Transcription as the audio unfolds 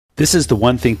This is the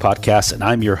One Thing Podcast, and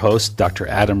I'm your host, Dr.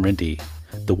 Adam Rindy.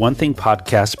 The One Thing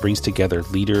Podcast brings together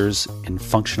leaders in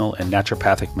functional and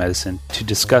naturopathic medicine to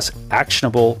discuss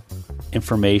actionable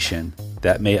information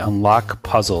that may unlock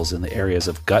puzzles in the areas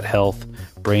of gut health,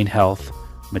 brain health,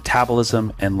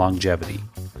 metabolism, and longevity.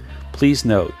 Please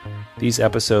note, these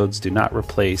episodes do not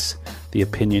replace the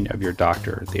opinion of your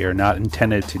doctor. They are not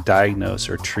intended to diagnose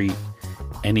or treat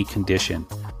any condition.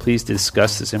 Please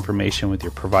discuss this information with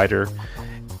your provider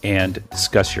and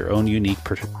discuss your own unique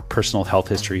personal health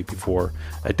history before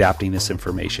adapting this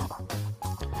information.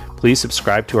 Please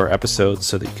subscribe to our episodes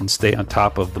so that you can stay on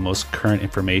top of the most current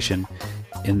information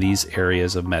in these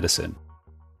areas of medicine.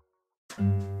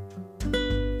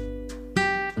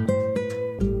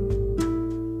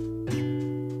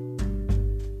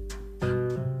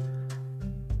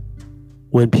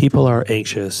 When people are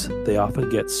anxious, they often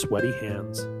get sweaty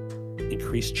hands,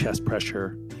 increased chest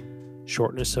pressure,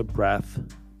 shortness of breath,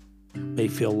 may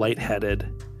feel lightheaded,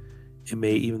 and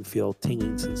may even feel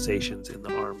tingling sensations in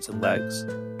the arms and legs.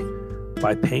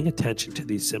 By paying attention to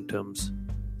these symptoms,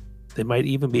 they might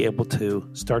even be able to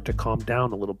start to calm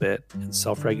down a little bit and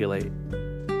self-regulate.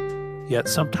 Yet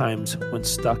sometimes, when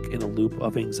stuck in a loop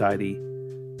of anxiety,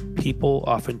 people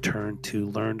often turn to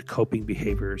learned coping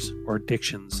behaviors or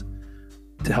addictions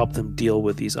to help them deal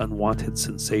with these unwanted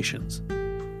sensations.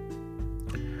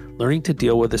 Learning to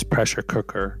deal with this pressure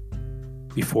cooker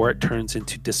before it turns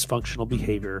into dysfunctional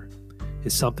behavior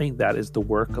is something that is the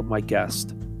work of my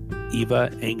guest, Eva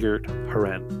Angert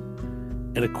Harren.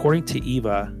 And according to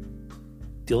Eva,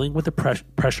 dealing with the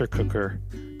pressure cooker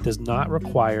does not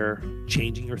require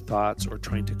changing your thoughts or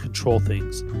trying to control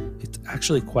things. It's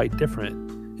actually quite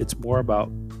different. It's more about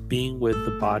being with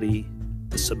the body,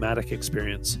 the somatic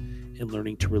experience, and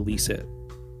learning to release it.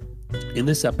 In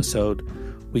this episode,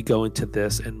 we go into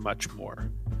this and much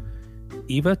more.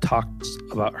 Eva talks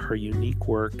about her unique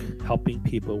work helping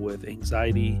people with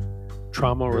anxiety,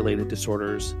 trauma-related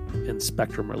disorders, and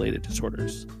spectrum-related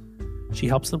disorders. She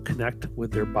helps them connect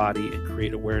with their body and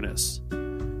create awareness.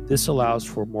 This allows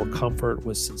for more comfort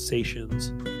with sensations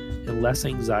and less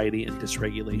anxiety and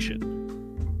dysregulation.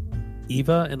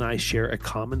 Eva and I share a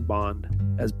common bond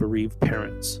as bereaved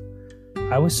parents.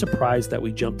 I was surprised that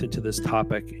we jumped into this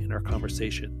topic in our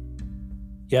conversation.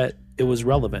 Yet, it was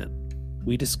relevant.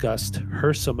 We discussed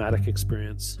her somatic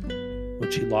experience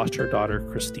when she lost her daughter,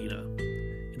 Christina,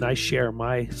 and I share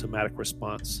my somatic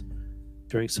response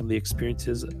during some of the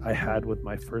experiences I had with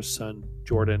my first son,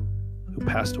 Jordan, who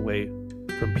passed away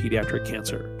from pediatric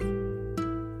cancer.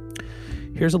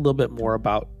 Here's a little bit more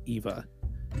about Eva.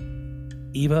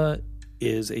 Eva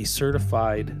is a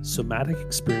certified somatic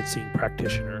experiencing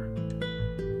practitioner.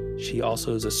 She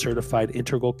also is a certified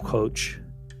integral coach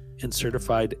and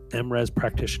certified MRES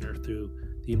practitioner through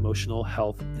the Emotional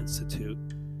Health Institute.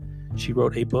 She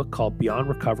wrote a book called Beyond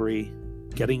Recovery,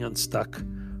 Getting Unstuck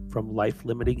from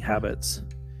Life-Limiting Habits,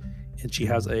 and she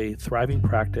has a thriving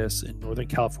practice in Northern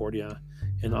California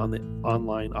and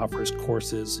online offers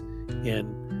courses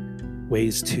and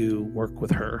ways to work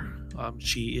with her.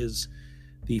 She is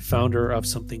the founder of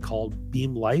something called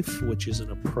Beam Life, which is an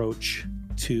approach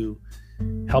to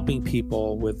helping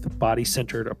people with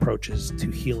body-centered approaches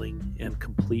to healing and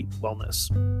complete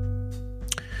wellness.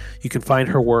 You can find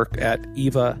her work at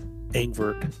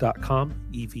evaangvert.com,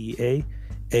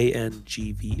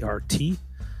 EVAANGVRT.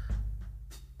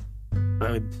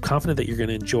 I'm confident that you're going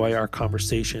to enjoy our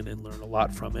conversation and learn a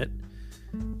lot from it.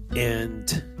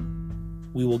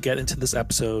 And we will get into this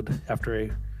episode after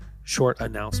a short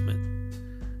announcement.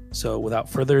 So without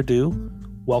further ado,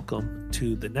 welcome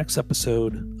to the next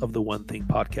episode of the One Thing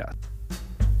Podcast.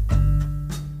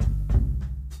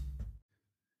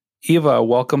 Eva,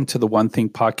 welcome to the One Thing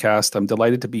Podcast. I'm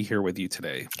delighted to be here with you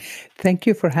today. Thank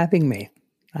you for having me.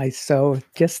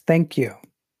 Just thank you.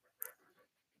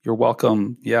 You're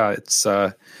welcome. Yeah, it's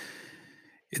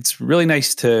really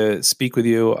nice to speak with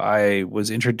you. I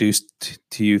was introduced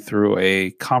to you through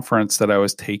a conference that I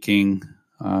was taking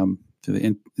through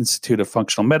the Institute of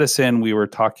Functional Medicine. We were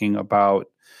talking about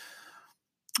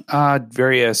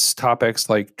various topics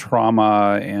like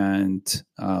trauma and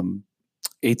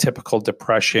atypical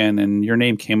depression, and your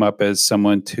name came up as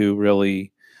someone to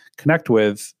really connect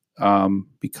with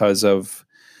because of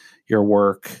your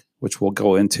work, which we'll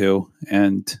go into.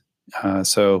 And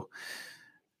so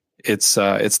it's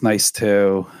nice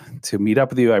to meet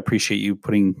up with you. I appreciate you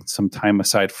putting some time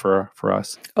aside for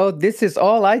us. Oh, this is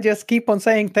all. I just keep on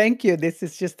saying thank you. This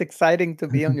is just exciting to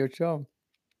be on your show.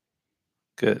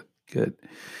 Good.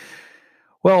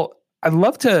 Well, I'd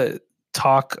love to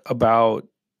talk about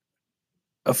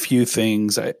a few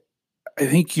things. I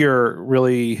think you're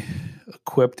really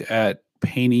equipped at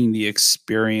painting the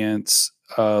experience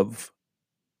of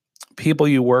people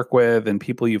you work with and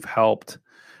people you've helped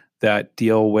that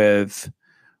deal with,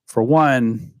 for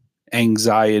one,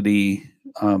 anxiety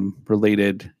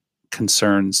related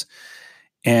concerns.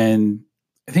 And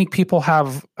I think people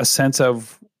have a sense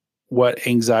of what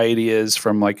anxiety is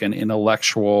from like an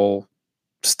intellectual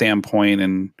standpoint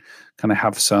and kind of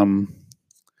have some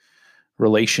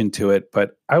relation to it.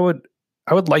 But I would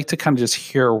like to kind of just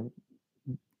hear,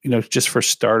 just for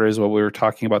starters, what we were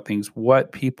talking about things,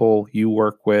 what people you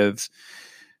work with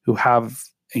who have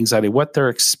anxiety, what they're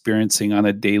experiencing on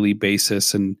a daily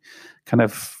basis and kind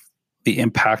of the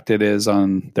impact it is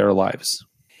on their lives.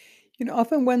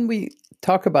 Often when we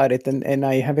talk about it, and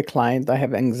I have a client, I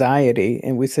have anxiety,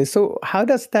 and we say, so how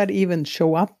does that even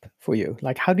show up for you?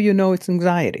 Like, how do you know it's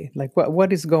anxiety? Like,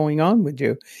 what is going on with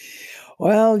you?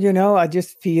 Well, I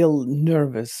just feel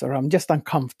nervous or I'm just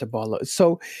uncomfortable.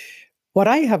 So what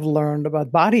I have learned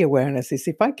about body awareness is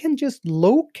if I can just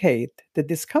locate the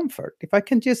discomfort, if I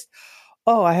can just,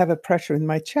 I have a pressure in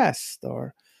my chest,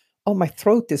 or my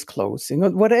throat is closing,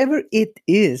 or whatever it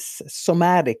is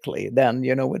somatically, then,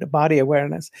 with the body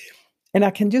awareness, and I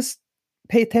can just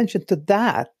pay attention to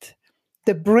that,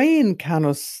 the brain kind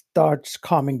of starts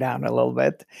calming down a little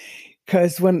bit.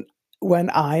 Because when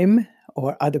I'm,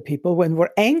 or other people, when we're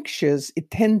anxious,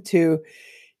 it tend to,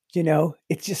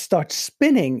 it just starts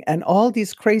spinning and all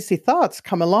these crazy thoughts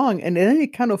come along and then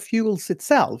it kind of fuels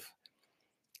itself.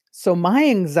 So my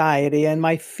anxiety and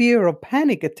my fear of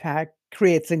panic attack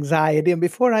creates anxiety. And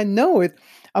before I know it,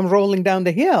 I'm rolling down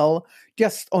the hill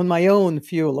just on my own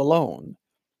fuel alone.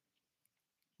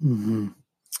 Mm-hmm.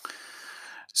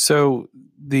 So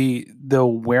the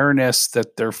awareness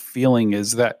that they're feeling,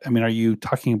 is that, are you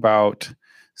talking about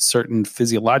certain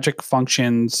physiologic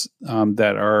functions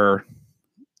that are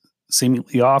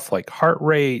seemingly off, like heart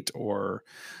rate or,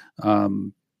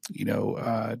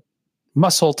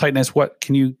 muscle tightness? What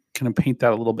can you kind of paint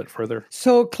that a little bit further?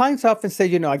 So clients often say,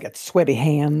 I get sweaty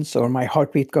hands, or my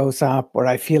heartbeat goes up, or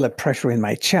I feel a pressure in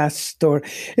my chest, or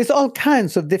it's all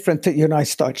kinds of different, I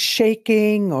start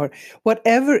shaking, or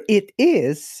whatever it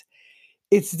is,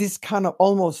 it's this kind of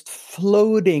almost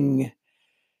floating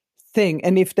thing.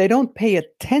 And if they don't pay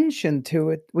attention to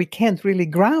it, we can't really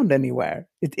ground anywhere.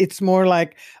 It's more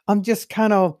like I'm just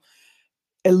kind of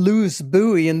a loose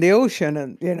buoy in the ocean,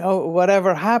 and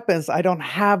whatever happens, I don't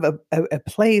have a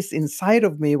place inside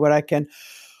of me where I can,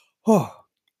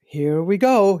 here we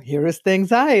go, here is the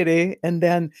anxiety, and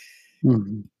then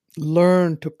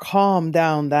learn to calm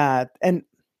down that. And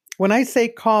when I say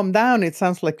calm down, it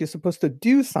sounds like you're supposed to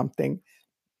do something,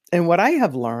 and what I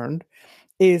have learned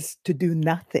is to do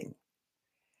nothing.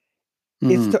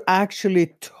 It's to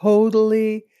actually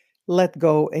totally let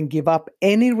go and give up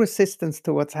any resistance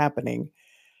to what's happening.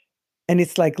 And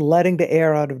it's like letting the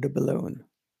air out of the balloon.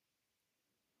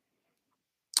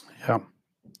 Yeah.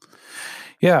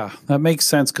 Yeah, that makes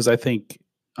sense, because I think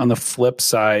on the flip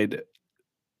side,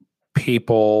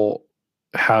 people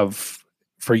have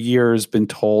for years been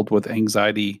told with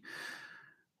anxiety,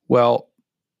 well,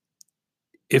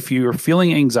 if you're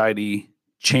feeling anxiety,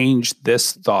 change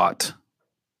this thought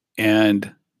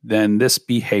and then this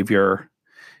behavior,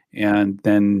 and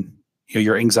then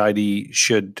your anxiety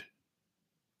should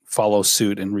follow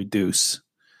suit and reduce.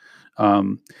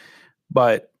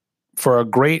 But for a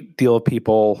great deal of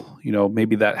people,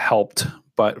 maybe that helped,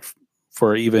 but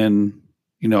for even,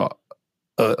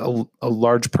 a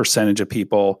large percentage of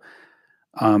people,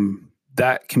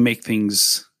 that can make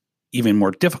things even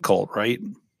more difficult, right?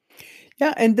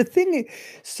 Yeah, and the thing,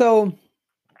 so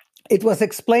it was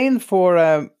explained for,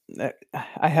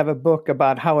 I have a book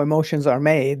about how emotions are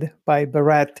made by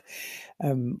Barrett.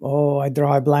 I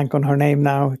draw a blank on her name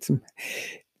now. It's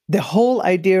the whole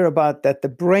idea about that the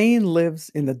brain lives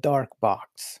in a dark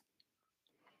box.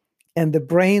 And the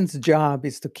brain's job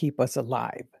is to keep us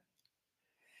alive.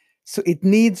 So it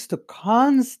needs to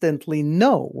constantly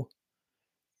know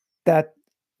that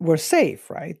we're safe,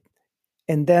 right?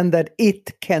 And then that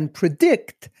it can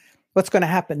predict what's going to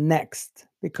happen next.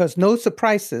 Because no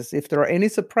surprises. If there are any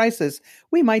surprises,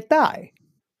 we might die.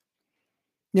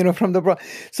 From the brain.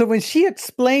 So when she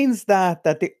explains that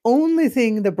the only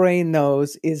thing the brain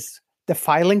knows is the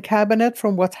filing cabinet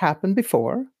from what's happened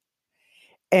before,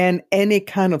 and any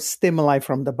kind of stimuli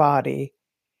from the body,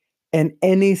 and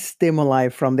any stimuli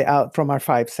from our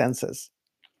five senses.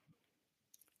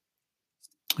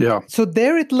 Yeah. So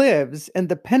there it lives, and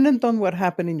dependent on what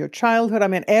happened in your childhood,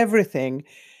 everything,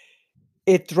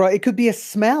 it could be a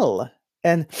smell,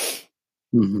 and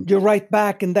you're right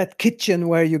back in that kitchen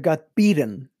where you got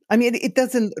beaten. It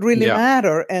doesn't really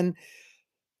matter. And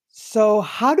So,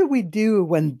 how do we do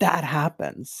when that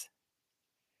happens?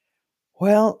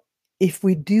 Well, if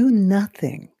we do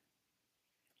nothing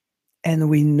and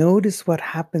we notice what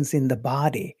happens in the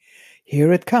body,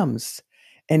 here it comes.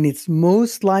 And it's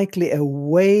most likely a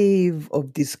wave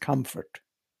of discomfort.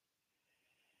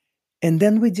 And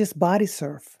then we just body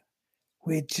surf.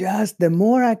 The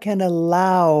more I can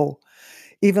allow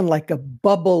even like a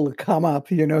bubble come up,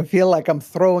 feel like I'm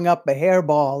throwing up a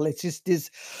hairball. It's just this,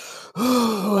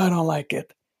 oh, I don't like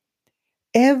it.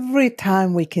 Every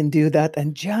time we can do that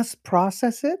and just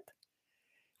process it,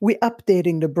 we're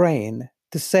updating the brain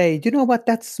to say, you know what,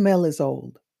 that smell is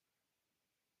old.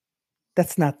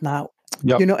 That's not now.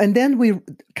 Yep. And then we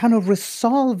kind of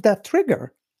resolve that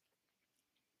trigger.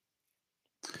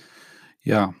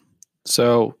 Yeah.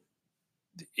 So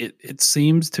it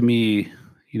seems to me,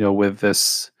 with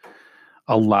this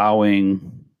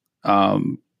allowing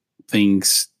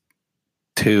things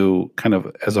to kind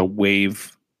of as a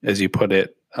wave, as you put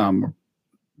it,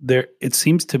 it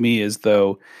seems to me as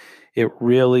though it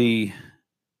really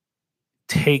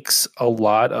takes a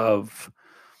lot of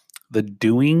the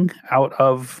doing out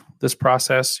of this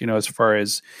process, as far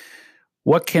as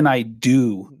what can I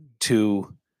do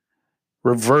to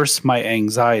reverse my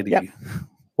anxiety? Yep.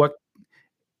 What,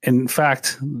 in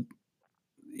fact,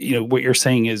 what you're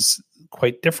saying is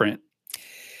quite different.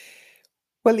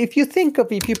 Well, if you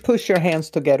push your hands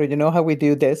together, you know how we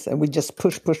do this, and we just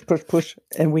push,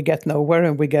 and we get nowhere,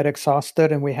 and we get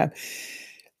exhausted, and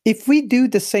if we do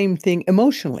the same thing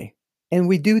emotionally, and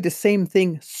we do the same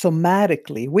thing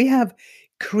somatically, we have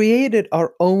created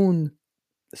our own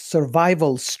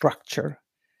survival structure,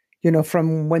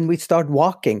 from when we start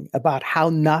walking about how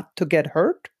not to get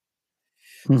hurt.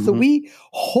 Mm-hmm. So we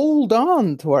hold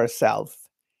on to ourselves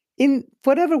in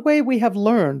whatever way we have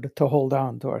learned to hold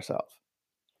on to ourselves.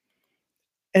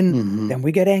 And then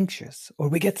we get anxious or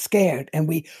we get scared and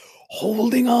we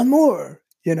holding on more,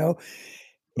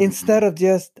 instead of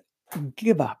just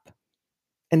give up.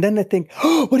 And then I think,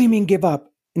 oh, what do you mean give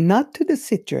up? Not to the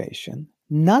situation,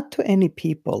 not to any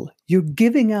people. You're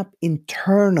giving up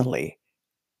internally,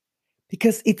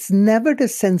 because it's never the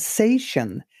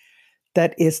sensation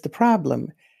that is the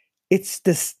problem. It's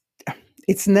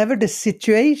never the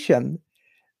situation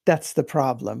that's the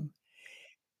problem.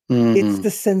 Mm-hmm. It's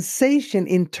the sensation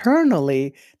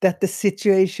internally that the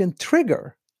situation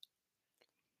trigger.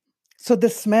 So the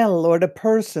smell or the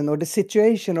person or the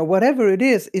situation or whatever it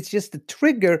is, it's just a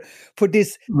trigger for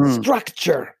this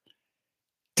structure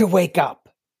to wake up,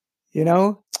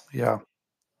 Yeah.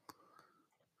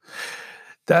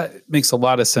 That makes a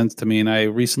lot of sense to me. And I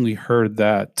recently heard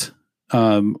that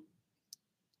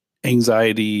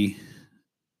anxiety,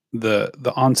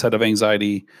 the onset of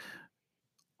anxiety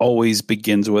always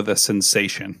begins with a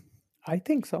sensation. I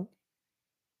think so.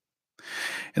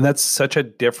 And that's such a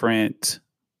different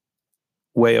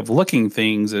way of looking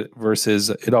things versus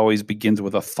it always begins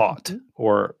with a thought,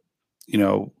 or,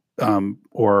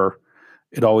 or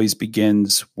it always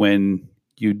begins when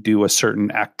you do a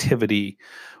certain activity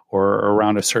or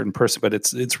around a certain person, but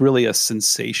it's really a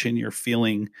sensation you're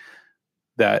feeling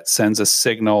that sends a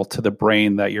signal to the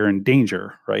brain that you're in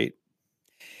danger, right?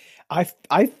 I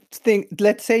think,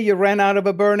 let's say you ran out of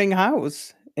a burning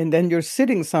house and then you're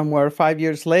sitting somewhere 5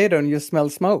 years later and you smell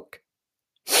smoke.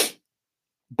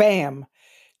 Bam.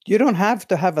 You don't have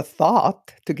to have a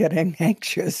thought to get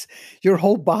anxious. Your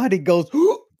whole body goes,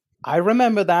 oh, I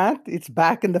remember that. It's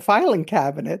back in the filing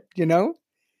cabinet,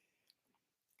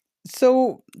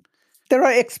 So there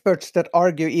are experts that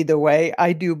argue either way.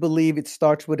 I do believe it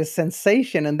starts with a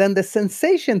sensation, and then the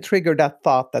sensation triggered that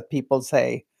thought that people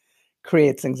say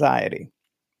creates anxiety.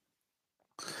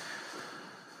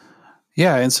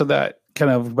 Yeah, and so that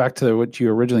kind of back to what you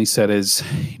originally said is,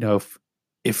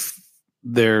 if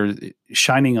they're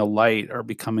shining a light or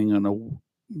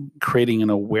creating an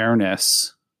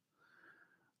awareness,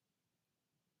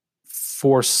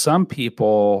 for some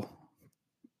people,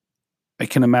 I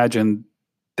can imagine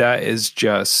that is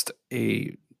just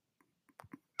a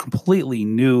completely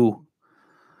new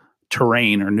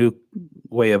terrain or new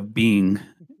way of being.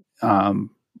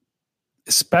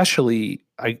 Especially,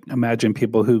 I imagine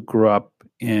people who grew up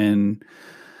in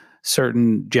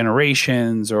certain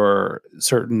generations or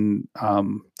certain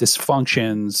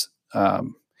dysfunctions.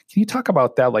 Can you talk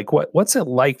about that? Like, what's it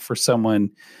like for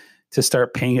someone to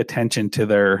start paying attention to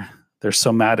their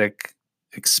somatic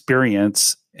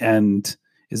experience? And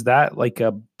is that like is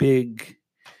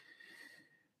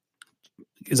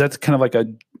that kind of like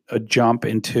a jump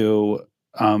into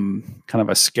kind of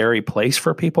a scary place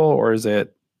for people, or does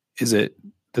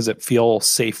it feel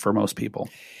safe for most people?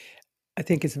 I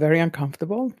think it's very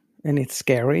uncomfortable. and it's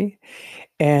scary.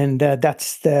 And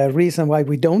that's the reason why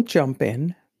we don't jump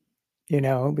in,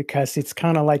 because it's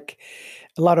kind of like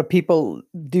a lot of people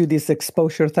do this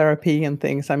exposure therapy and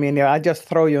things. I mean, I just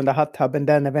throw you in the hot tub and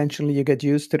then eventually you get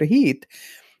used to the heat.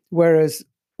 Whereas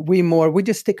we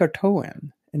just stick our toe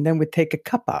in and then we take a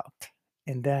cup out.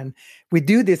 And then we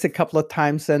do this a couple of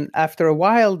times. And after a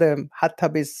while, the hot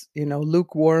tub is,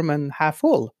 lukewarm and half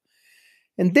full.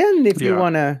 And then if you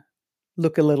want to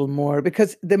look a little more,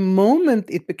 because the moment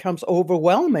it becomes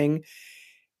overwhelming,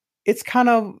 it's kind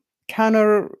of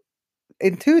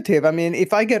counterintuitive. I mean,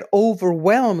 if I get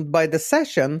overwhelmed by the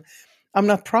session, I'm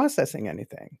not processing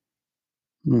anything.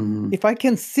 Mm-hmm. If I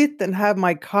can sit and have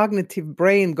my cognitive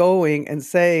brain going and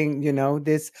saying,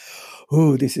 this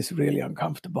is really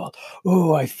uncomfortable.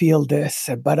 Oh, I feel this,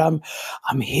 but I'm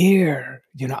here.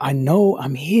 I know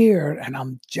I'm here and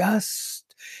I'm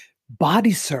just body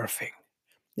surfing.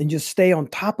 And you stay on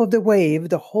top of the wave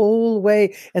the whole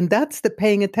way. And that's the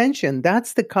paying attention.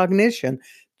 That's the cognition.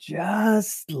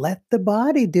 Just let the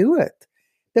body do it.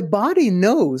 The body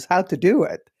knows how to do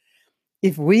it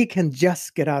if we can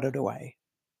just get out of the way.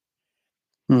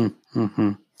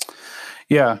 Mm-hmm.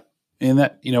 Yeah. And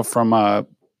that, from a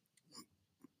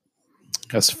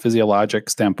physiologic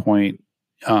standpoint,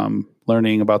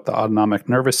 learning about the autonomic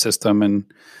nervous system and,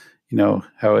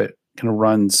 how it kind of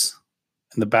runs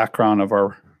in the background of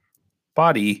our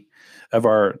body,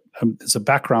 it's a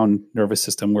background nervous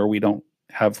system where we don't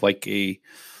have like a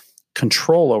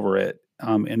control over it.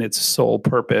 And its sole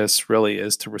purpose really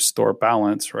is to restore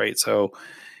balance, right? So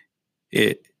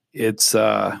it's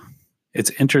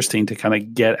interesting to kind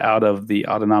of get out of the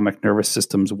autonomic nervous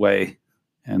system's way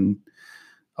and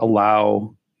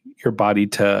allow your body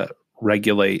to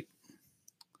regulate.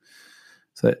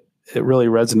 So it really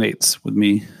resonates with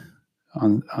me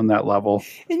on that level.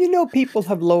 And people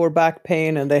have lower back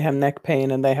pain and they have neck pain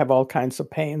and they have all kinds of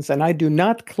pains. And I do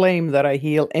not claim that I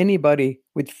heal anybody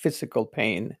with physical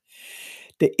pain.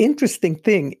 The interesting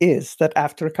thing is that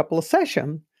after a couple of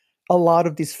sessions, a lot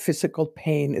of this physical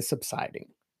pain is subsiding.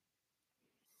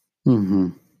 Mm-hmm.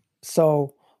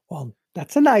 So, well,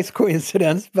 that's a nice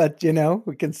coincidence, but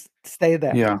we can stay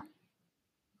there. Yeah.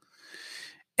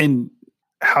 And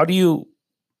how do you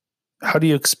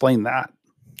explain that?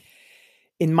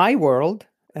 In my world,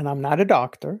 and I'm not a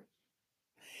doctor,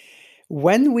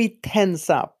 when we tense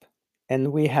up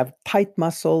and we have tight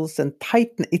muscles and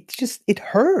tighten, it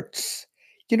hurts.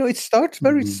 It starts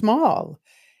very small.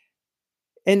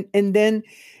 And then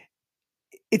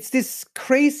it's this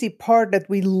crazy part that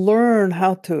we learn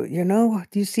how to,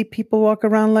 do you see people walk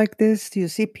around like this? Do you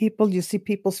see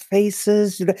people's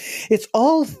faces? It's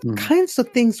all kinds of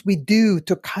things we do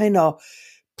to kind of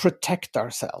protect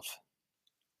ourselves.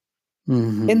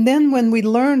 Mm-hmm. And then when we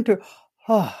learn to,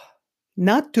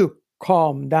 not to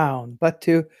calm down, but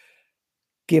to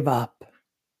give up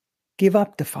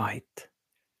the fight,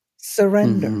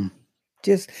 surrender. Mm-hmm.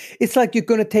 It's like you're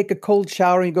going to take a cold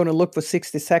shower and you're going to look for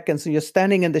 60 seconds and you're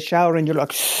standing in the shower and you're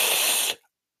like,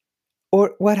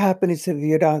 or what happens if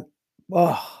you don't,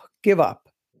 give up.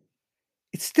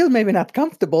 It's still maybe not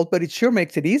comfortable, but it sure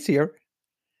makes it easier.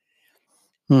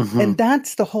 Mm-hmm. And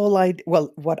that's the whole idea.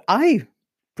 Well, what I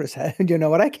present,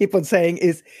 what I keep on saying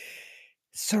is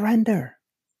surrender.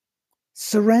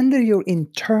 Surrender your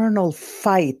internal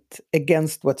fight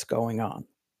against what's going on.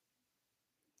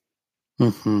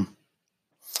 Mm-hmm.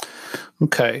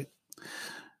 Okay.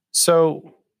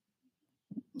 So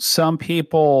some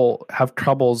people have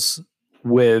troubles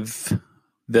with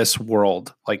this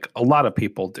world, like a lot of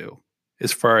people do,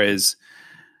 as far as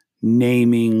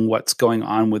naming what's going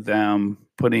on with them,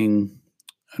 putting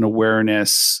an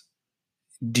awareness.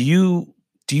 Do you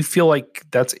feel like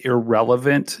that's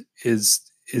irrelevant? Is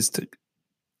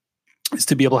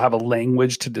to be able to have a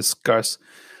language to discuss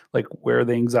like where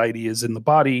the anxiety is in the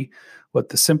body, what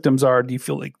the symptoms are? Do you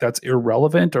feel like that's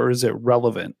irrelevant or is it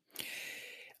relevant?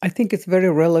 I think it's very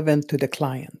relevant to the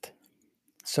client.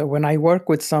 So when I work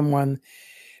with someone,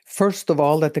 first of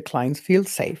all, that the client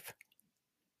feels safe,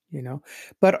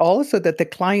 but also that the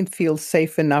client feels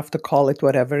safe enough to call it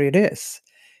whatever it is.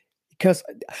 Because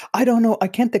I don't know, I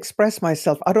can't express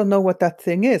myself. I don't know what that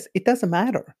thing is. It doesn't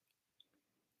matter.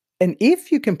 And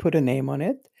if you can put a name on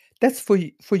it, that's for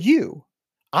you.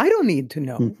 I don't need to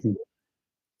know. Mm-hmm.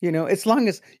 As long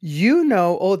as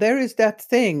there is that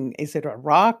thing. Is it a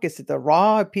rock? Is it a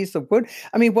raw piece of wood?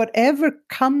 I mean, whatever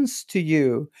comes to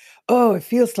you. Oh, it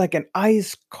feels like an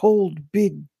ice cold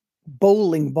big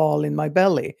bowling ball in my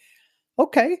belly.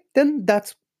 Okay, then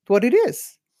that's what it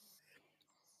is.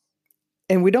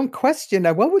 And we don't question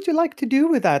that. What would you like to do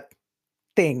with that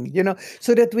thing,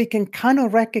 so that we can kind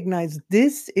of recognize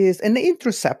this is an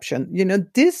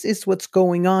interoception, this is what's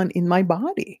going on in my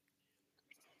body.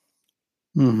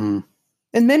 Mm-hmm.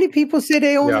 And many people say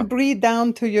they only Yeah. breathe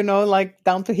down to, like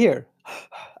down to here.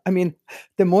 I mean,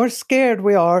 the more scared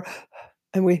we are,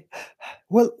 and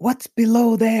well, what's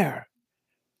below there?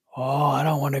 Oh, I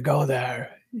don't want to go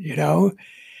there,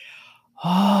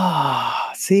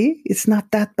 see, it's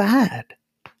not that bad.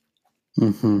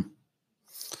 Mm-hmm.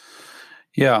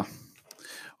 Yeah.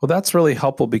 Well, that's really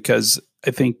helpful because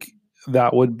I think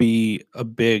that would be a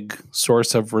big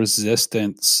source of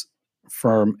resistance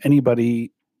from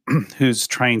anybody who's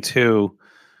trying to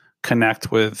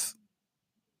connect with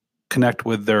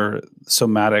their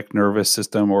somatic nervous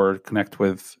system, or connect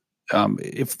with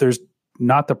if there's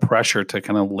not the pressure to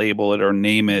kind of label it or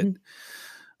name it.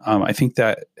 I think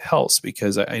that helps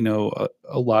because I know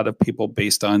a lot of people,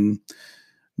 based on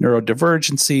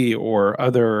neurodivergency or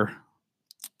other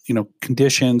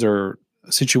conditions or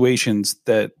situations,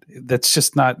 that's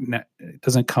just not, it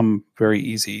doesn't come very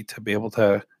easy to be able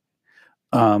to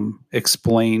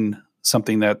explain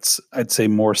something that's, I'd say,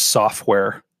 more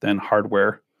software than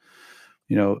hardware.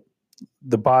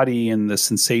 The body and the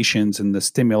sensations and the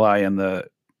stimuli and the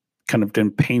kind of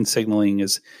pain signaling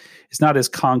is not as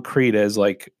concrete as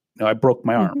like, I broke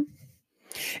my arm.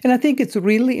 And I think it's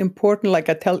really important, like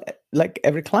I tell like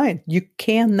every client, you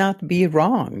cannot be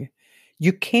wrong.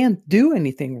 You can't do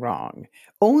anything wrong.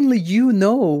 Only you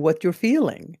know what you're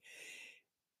feeling.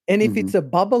 And if it's a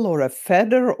bubble or a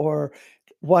feather or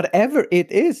whatever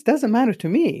it is, doesn't matter to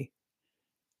me.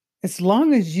 As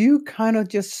long as you kind of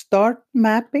just start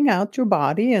mapping out your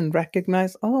body and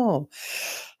recognize, oh,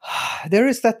 there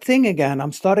is that thing again.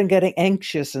 I'm starting getting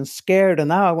anxious and scared, and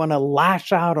now I want to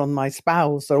lash out on my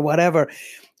spouse or whatever.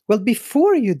 Well,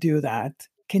 before you do that,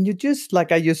 can you just,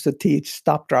 like I used to teach,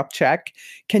 stop, drop, check?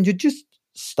 Can you just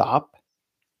stop?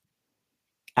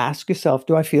 Ask yourself,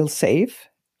 do I feel safe?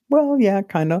 Well, yeah,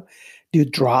 kind of. Do you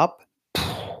drop?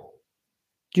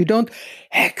 You don't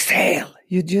exhale.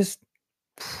 You just...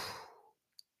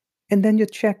 And then you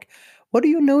check, what are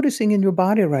you noticing in your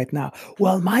body right now?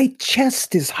 Well, my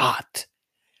chest is hot.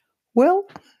 Well,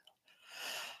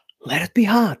 let it be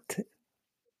hot.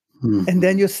 And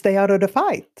then you stay out of the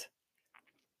fight.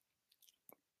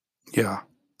 Yeah.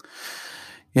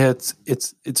 Yeah,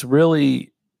 it's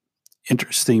really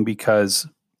interesting because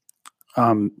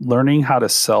learning how to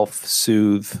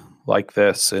self-soothe like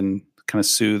this and kind of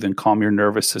soothe and calm your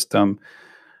nervous system,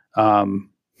 in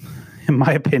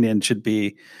my opinion, should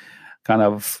be kind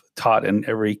of taught in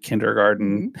every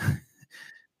kindergarten,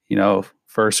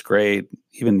 first grade,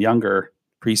 even younger,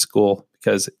 preschool,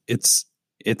 because it's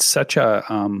such a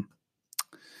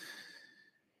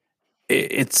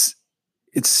it's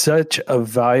such a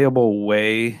valuable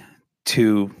way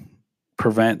to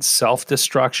prevent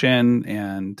self-destruction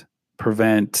and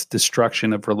prevent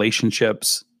destruction of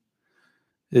relationships,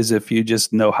 is if you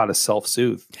just know how to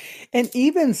self-soothe. And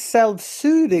even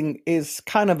self-soothing is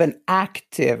kind of an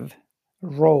active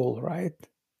role, right?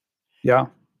 Yeah.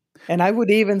 And I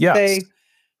would even say,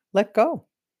 let go.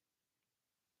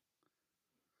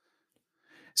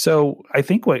 So I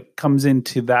think what comes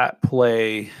into that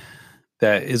play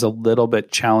that is a little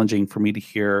bit challenging for me to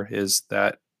hear is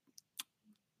that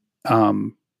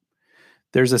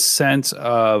there's a sense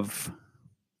of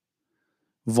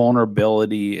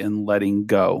vulnerability in letting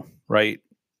go, right?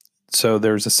 So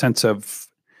there's a sense of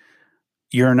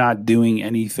you're not doing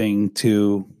anything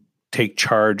to take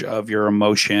charge of your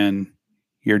emotion.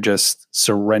 You're just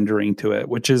surrendering to it,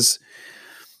 which is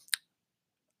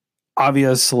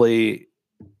obviously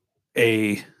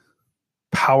a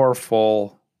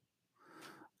powerful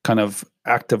kind of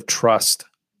act of trust.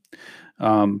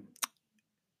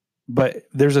 But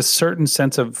there's a certain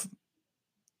sense of,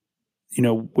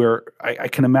 where I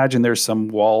can imagine there's some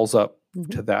walls up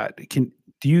to that.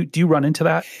 Do you run into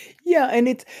that? Yeah.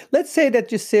 And let's say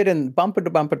that you sit in bumper to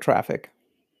bumper traffic.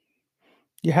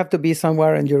 You have to be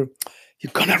somewhere and you're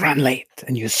going to run late,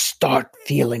 and you start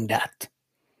feeling that,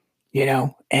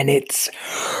 and it's,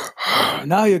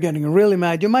 now you're getting really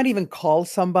mad. You might even call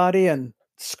somebody and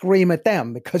scream at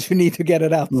them because you need to get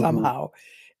it out somehow.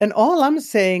 And all I'm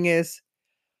saying is,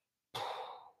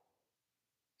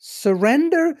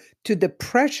 surrender to the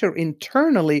pressure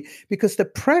internally, because the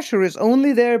pressure is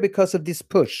only there because of this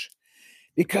push.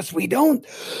 Because we don't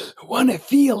want to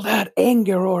feel that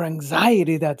anger or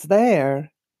anxiety that's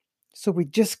there. So we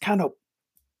just kind of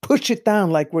push it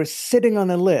down like we're sitting on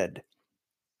a lid.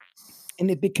 And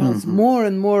it becomes more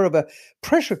and more of a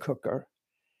pressure cooker.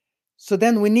 So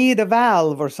then we need a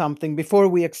valve or something before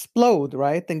we explode,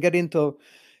 right? And get into,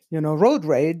 road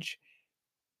rage.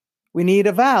 We need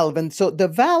a valve. And so the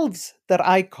valves that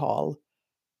I call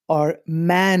are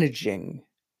managing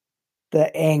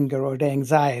the anger or the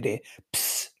anxiety.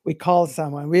 Psst, we call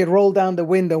someone, we roll down the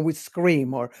window, we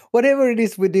scream, or whatever it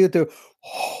is we do to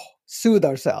soothe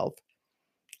ourselves.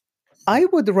 I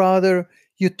would rather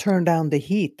you turn down the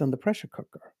heat on the pressure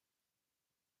cooker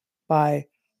by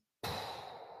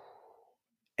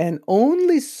and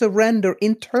only surrender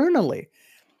internally.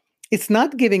 It's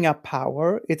not giving up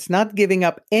power. It's not giving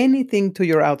up anything to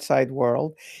your outside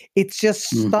world. It's just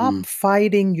stop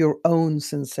fighting your own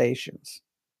sensations.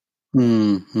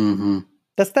 Mm-hmm.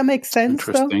 Does that make sense?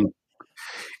 Interesting. Though?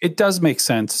 It does make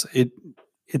sense. It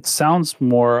sounds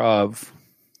more of,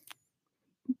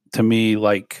 to me,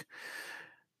 like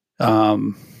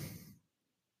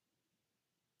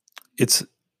it's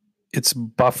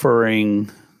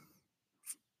buffering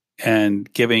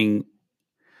and giving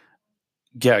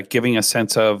a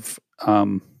sense of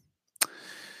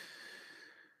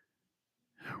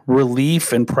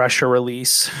relief and pressure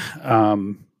release,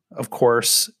 of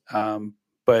course,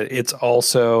 but it's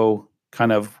also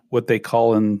kind of what they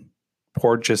call in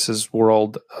Porges's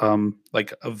world,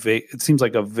 like it seems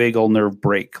like a vagal nerve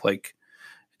break, like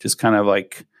just kind of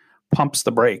like pumps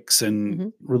the brakes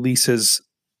and releases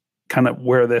kind of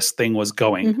where this thing was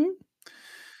going,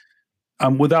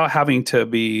 without having to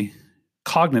be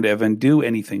cognitive and do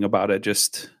anything about it.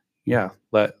 Just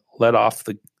let off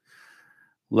the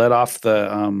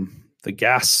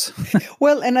gas.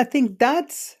 Well, and I think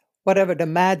that's whatever the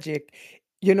magic.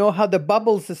 You know how the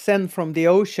bubbles ascend from the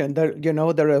ocean. There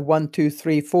are 1, 2,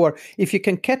 3, 4. If you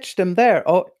can catch them there,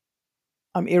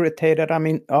 I'm irritated. I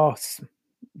mean,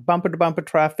 bumper to bumper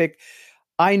traffic.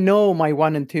 I know my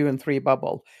 1 and 2 and 3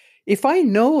 bubble. If I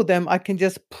know them, I can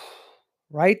just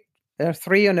right. There are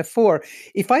 3 and a 4.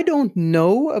 If I don't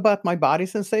know about my body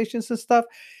sensations and stuff,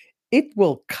 it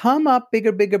will come up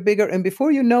bigger, bigger, bigger. And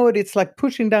before you know it, it's like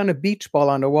pushing down a beach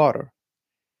ball underwater.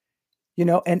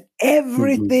 And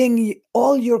everything,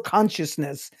 all your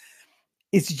consciousness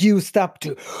is used up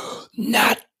to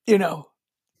not,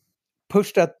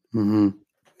 push that.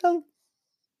 Well,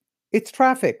 it's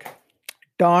traffic.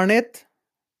 Darn it.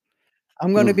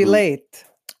 I'm going to be late.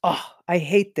 Oh, I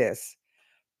hate this.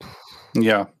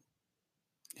 Yeah.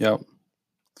 Yeah.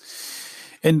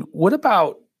 And what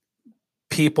about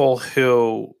people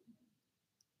who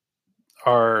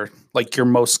are like your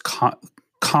most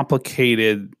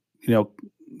complicated,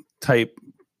 type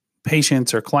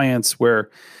patients or clients where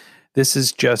this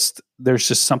is there's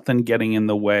just something getting in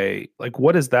the way? Like,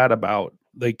 what is that about?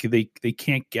 Like they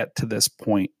can't get to this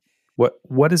point.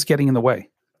 What is getting in the way?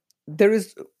 There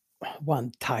is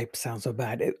one type, sounds so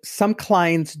bad. Some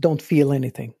clients don't feel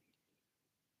anything.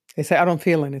 They say, I don't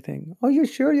feel anything. Oh, you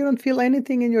sure you don't feel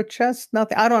anything in your chest?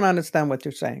 Nothing. I don't understand what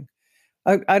you're saying.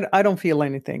 I don't feel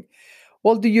anything.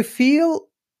 Well, do you feel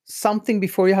something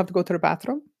before you have to go to the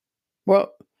bathroom?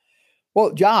 Well,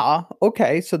 yeah.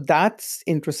 Okay. So that's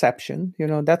interoception.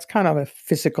 That's kind of a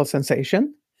physical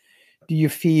sensation. Do you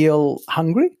feel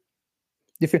hungry?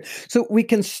 So we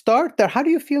can start there. How do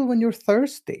you feel when you're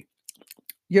thirsty?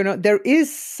 There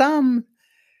is some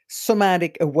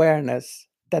somatic awareness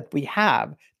that we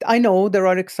have. I know there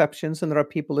are exceptions and there are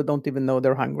people that don't even know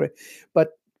they're hungry,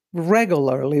 but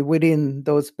regularly within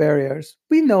those barriers,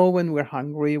 we know when we're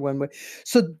hungry,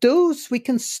 so those we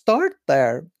can start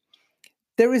there.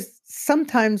 There is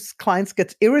sometimes clients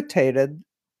get irritated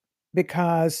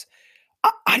because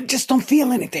I just don't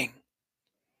feel anything.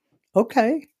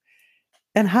 Okay.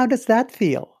 And how does that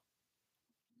feel?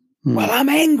 Well, I'm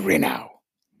angry now.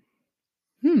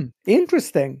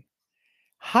 Interesting.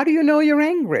 How do you know you're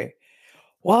angry?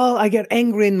 Well, I get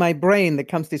angry in my brain. There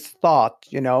comes this thought,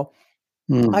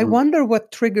 I wonder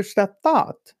what triggers that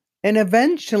thought. And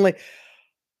eventually,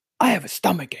 I have a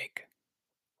stomachache.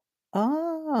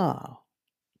 So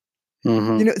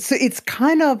it's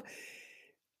kind of,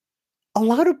 a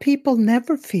lot of people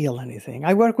never feel anything.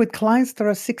 I work with clients that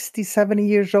are 60, 70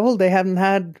 years old. They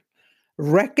haven't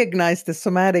recognized the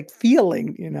somatic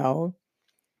feeling,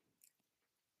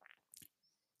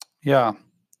 Yeah.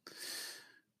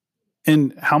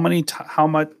 And how much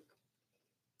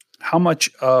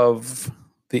of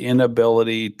the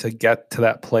inability to get to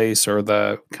that place, or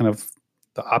the kind of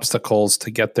the obstacles to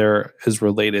get there, is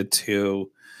related to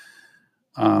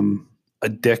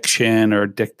addiction or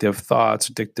addictive thoughts,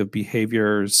 addictive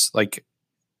behaviors? Like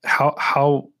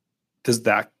how does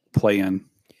that play in?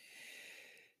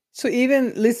 So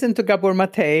even listen to Gabor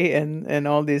Mate and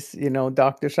all these,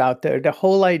 doctors out there, the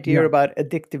whole idea about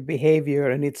addictive behavior,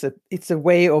 and it's a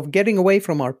way of getting away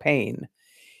from our pain.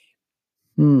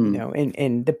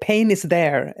 And the pain is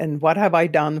there. And what have I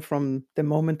done from the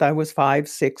moment I was 5,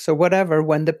 6 or whatever,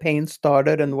 when the pain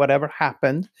started and whatever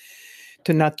happened,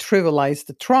 to not trivialize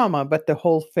the trauma, but the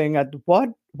whole thing at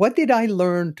what did I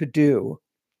learn to do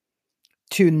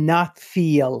to not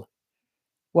feel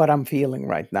what I'm feeling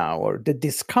right now, or the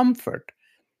discomfort?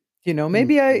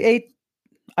 Maybe I ate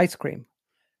ice cream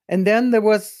and then there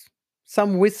was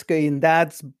some whiskey in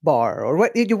dad's bar, or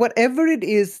whatever it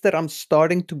is that I'm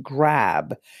starting to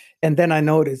grab. And then I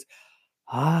notice,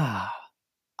 I'm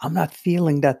not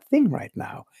feeling that thing right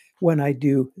now when I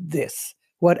do this,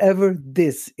 whatever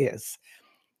this is.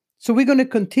 So we're going to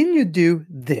continue to do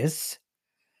this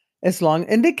as long,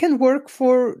 and it can work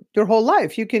for your whole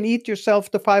life. You can eat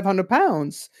yourself to 500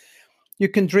 pounds. You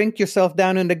can drink yourself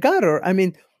down in the gutter. I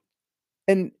mean,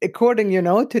 and according,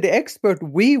 to the expert,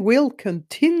 we will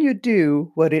continue to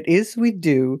do what it is we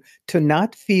do to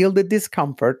not feel the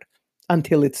discomfort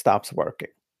until it stops working.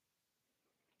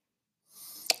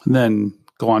 And then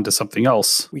go on to something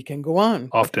else. We can go on.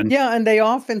 Often. Yeah, and they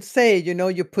often say,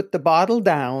 you put the bottle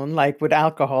down, like with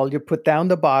alcohol, you put down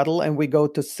the bottle and we go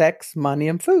to sex, money,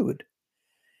 and food.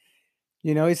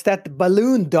 It's that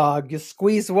balloon dog. You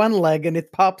squeeze one leg and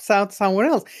it pops out somewhere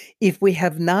else. If we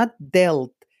have not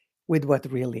dealt with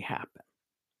what really happened.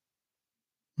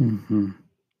 Mm-hmm.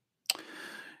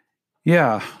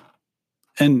 Yeah.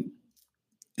 And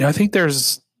I think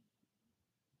there's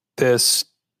this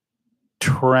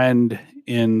trend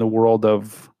in the world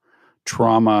of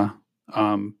trauma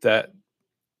that,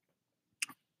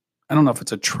 I don't know if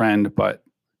it's a trend, but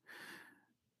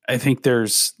I think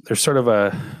there's sort of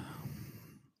a,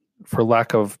 for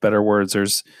lack of better words,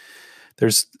 there's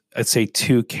I'd say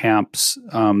two camps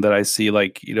that I see,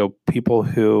 like, people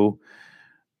who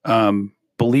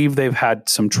believe they've had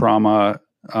some trauma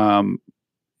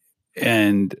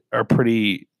and are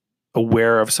pretty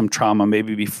aware of some trauma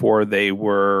maybe before they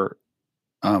were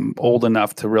old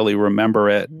enough to really remember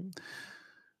it,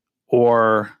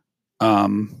 or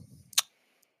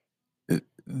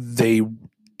they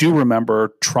do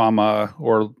remember trauma,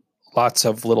 or lots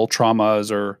of little traumas,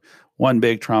 or one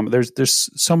big trauma. There's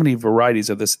so many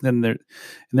varieties of this. And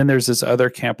then there's this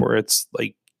other camp where it's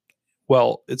like,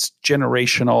 well, it's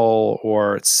generational,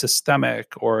 or it's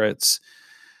systemic, or it's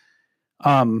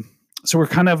so we're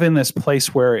kind of in this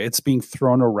place where it's being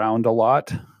thrown around a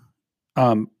lot.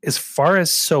 As far as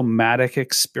somatic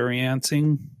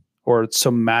experiencing, or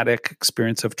somatic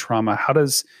experience of trauma,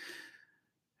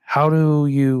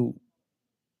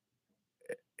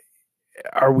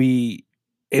 are we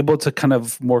able to kind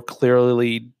of more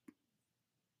clearly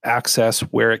access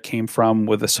where it came from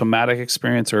with a somatic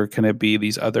experience, or can it be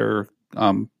these other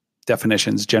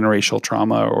definitions, generational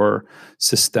trauma or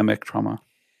systemic trauma?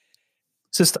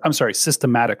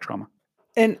 Systematic trauma.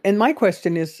 And my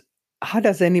question is, how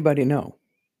does anybody know?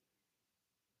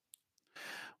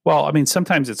 Well, I mean,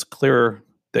 sometimes it's clear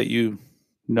that you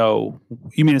know.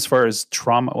 You mean as far as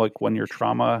trauma, like when you're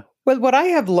trauma? Well, what I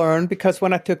have learned, because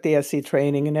when I took the SC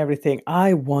training and everything,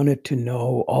 I wanted to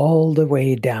know all the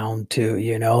way down to,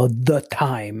 the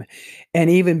time. And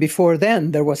even before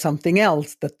then, there was something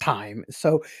else, the time.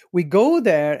 So we go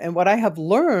there, and what I have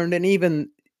learned, and even,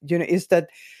 is that,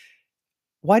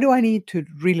 why do I need to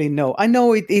really know? I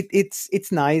know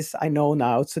it's nice. I know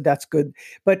now, so that's good.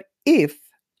 But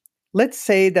let's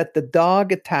say that the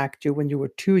dog attacked you when you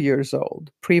were 2 years old,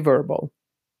 pre-verbal.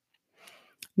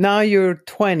 Now you're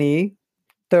 20,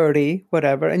 30,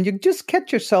 whatever, and you just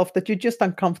catch yourself that you're just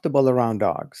uncomfortable around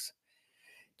dogs.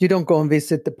 You don't go and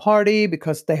visit the party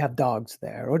because they have dogs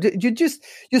there. Or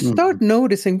you start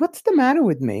noticing, what's the matter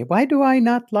with me? Why do I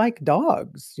not like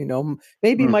dogs?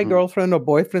 Maybe my girlfriend or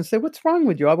boyfriend say, what's wrong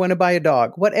with you? I want to buy a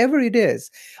dog. Whatever it is,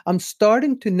 I'm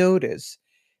starting to notice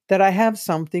that I have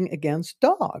something against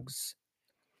dogs.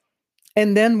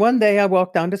 And then one day I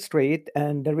walk down the street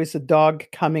and there is a dog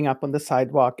coming up on the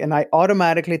sidewalk, and I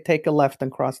automatically take a left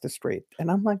and cross the street.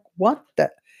 And I'm like, what the?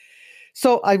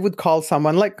 So I would call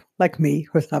someone like me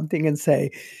or something and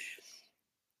say,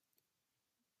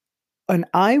 and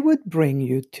I would bring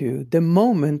you to the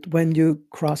moment when you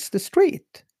cross the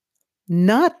street,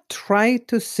 not try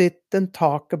to sit and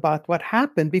talk about what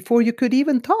happened before you could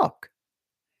even talk.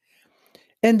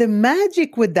 And the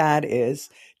magic with that is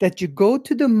that you go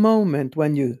to the moment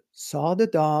when you saw the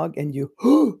dog and you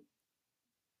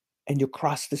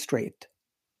cross the street.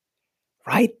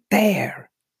 Right there.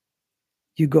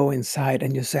 You go inside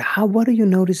and you say, what are you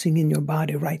noticing in your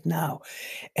body right now?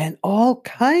 And all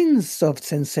kinds of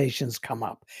sensations come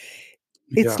up.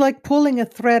 It's like pulling a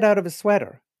thread out of a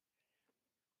sweater.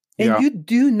 And you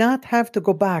do not have to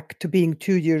go back to being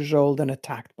 2 years old and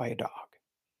attacked by a dog.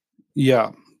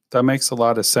 Yeah. That makes a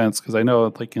lot of sense, because I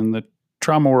know, like, in the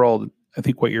trauma world, I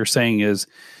think what you're saying is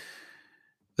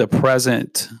the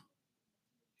present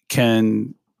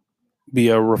can be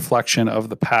a reflection of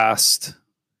the past.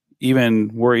 Even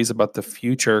worries about the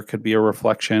future could be a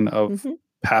reflection of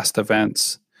past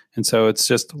events. And so it's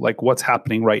just like what's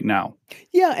happening right now.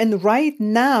 Yeah, and right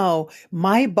now,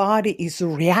 my body is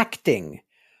reacting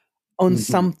on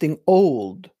something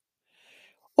old.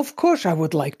 Of course, I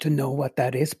would like to know what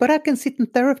that is, but I can sit in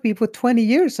therapy for 20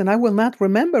 years and I will not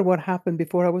remember what happened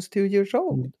before I was 2 years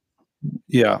old.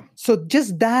 Yeah. So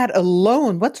just that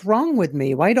alone, what's wrong with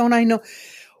me? Why don't I know?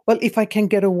 Well, if I can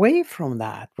get away from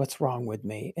that, what's wrong with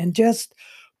me? And just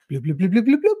bloop, bloop, bloop, bloop,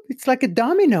 bloop, bloop. It's like a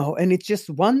domino. And it's just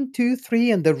 1, 2,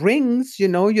 3. And the rings,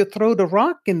 you throw the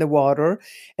rock in the water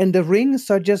and the rings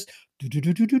are just do, do,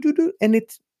 do, do, do, do, do, and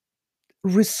it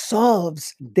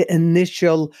resolves the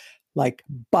initial like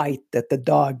bite that the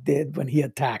dog did when he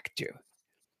attacked you.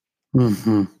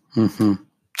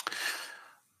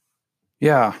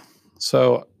 Yeah.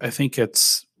 So I think it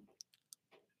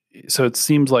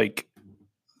seems like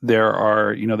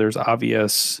there's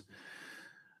obvious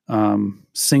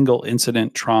single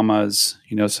incident traumas,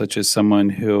 such as someone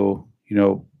who,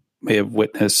 may have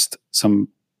witnessed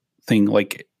something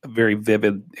like a very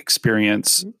vivid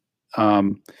experience,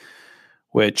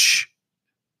 which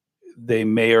they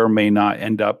may or may not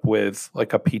end up with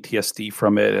like a PTSD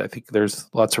from it. I think there's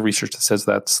lots of research that says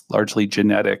that's largely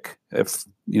genetic. If,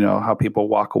 how people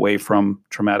walk away from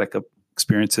traumatic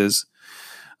experiences.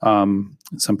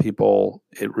 Some people,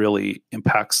 it really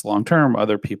impacts long-term.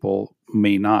 Other people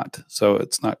may not. So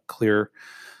it's not clear.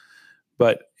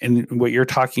 But what you're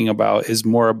talking about is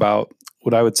more about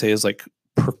what I would say is like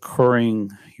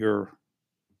procuring your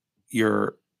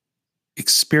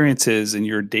experiences in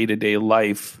your day-to-day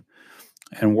life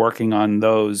and working on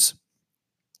those,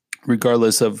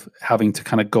 regardless of having to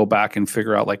kind of go back and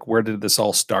figure out like, where did this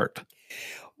all start?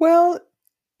 Well,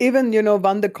 even,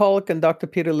 Van der Kolk and Dr.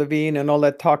 Peter Levine and all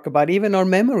that talk about even our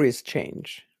memories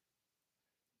change.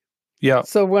 Yeah.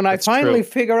 So when I finally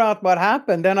figure out what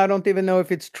happened, then I don't even know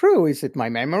if it's true. Is it my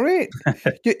memory?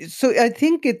 So I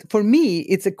think for me,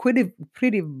 it's a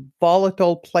pretty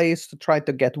volatile place to try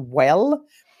to get well,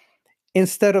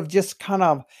 instead of just kind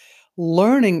of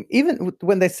learning. Even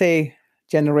when they say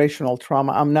generational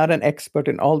trauma, I'm not an expert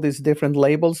in all these different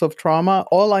labels of trauma.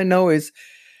 All I know is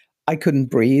I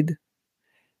couldn't breathe.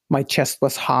 My chest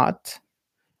was hot.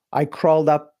 I crawled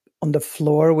up on the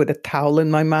floor with a towel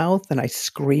in my mouth and I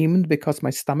screamed because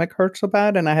my stomach hurt so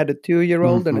bad. And I had a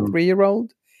 2-year-old and a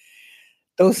 3-year-old.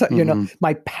 Those are,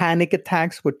 my panic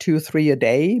attacks were 2, 3 a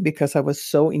day because I was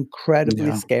so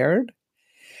incredibly scared.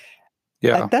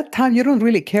 Yeah. At that time, you don't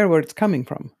really care where it's coming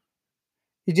from.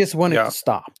 You just want it to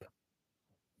stop.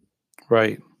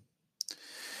 Right.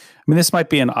 I mean, this might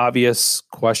be an obvious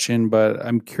question, but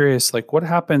I'm curious, like, what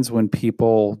happens when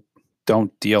people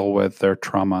don't deal with their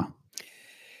trauma?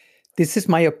 This is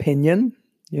my opinion.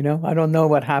 I don't know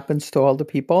what happens to all the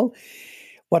people.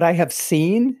 What I have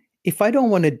seen, if I don't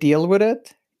want to deal with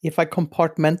it, if I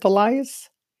compartmentalize,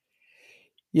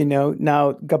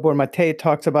 now Gabor Mate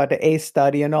talks about the ACE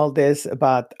study and all this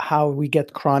about how we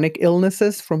get chronic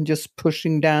illnesses from just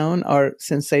pushing down our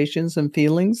sensations and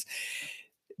feelings.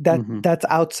 That's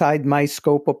outside my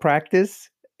scope of practice.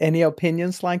 Any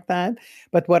opinions like that?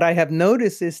 But what I have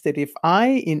noticed is that if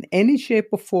I, in any shape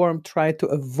or form, try to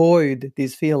avoid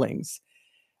these feelings,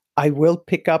 I will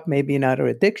pick up maybe another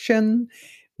addiction,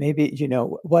 maybe,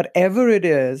 whatever it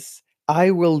is,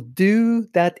 I will do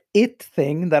that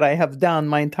thing that I have done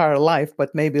my entire life,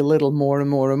 but maybe a little more and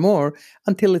more and more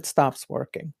until it stops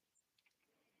working.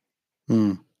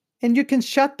 And you can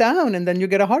shut down and then you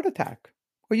get a heart attack.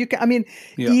 Or you can,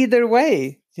 either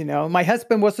way, my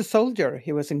husband was a soldier.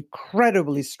 He was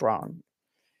incredibly strong,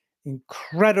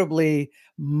 incredibly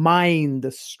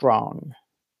mind strong.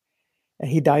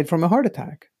 And he died from a heart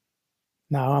attack.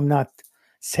 Now, I'm not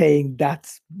saying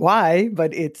that's why,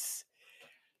 but it's,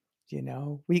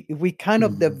 we kind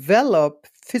of develop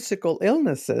physical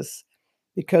illnesses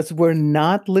because we're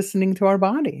not listening to our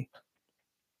body.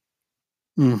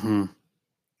 And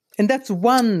that's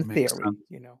one theory,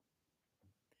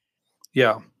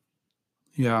 Yeah.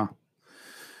 Yeah.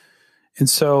 And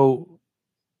so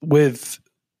with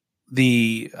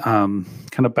the kind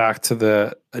of back to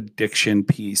the addiction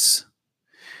piece,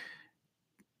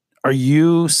 are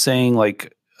you saying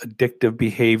like addictive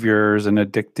behaviors and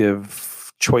addictive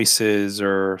choices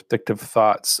or addictive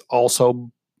thoughts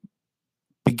also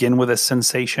begin with a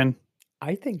sensation?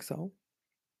 I think so.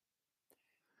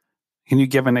 Can you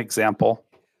give an example?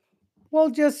 Well,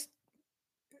 just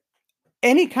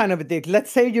any kind of addiction.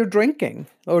 Let's say you're drinking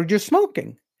or you're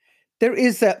smoking. There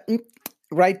is a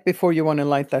right before you want to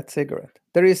light that cigarette.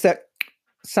 There is a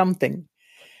something.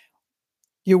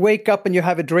 You wake up and you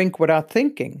have a drink without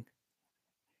thinking.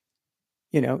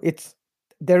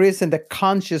 There isn't a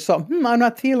conscious of, I'm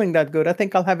not feeling that good. I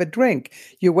think I'll have a drink.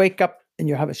 You wake up and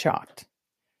you have a shot.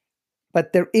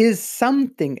 But there is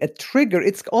something, a trigger.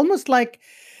 It's almost like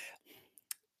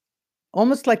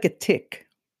a tick.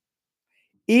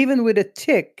 Even with a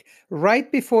tick,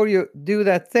 right before you do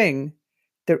that thing,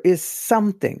 there is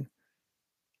something.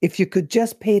 If you could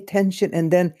just pay attention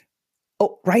and then,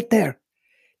 right there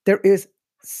is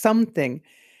something.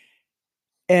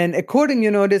 And according,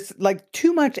 there's like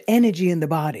too much energy in the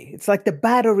body. It's like the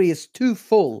battery is too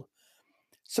full.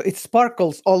 So it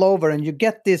sparkles all over and you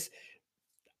get this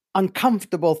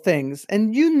uncomfortable things.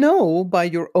 And by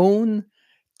your own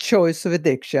choice of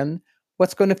addiction,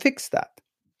 what's going to fix that.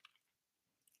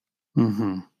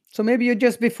 Mm-hmm. So maybe you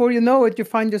just, before you know it, you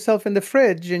find yourself in the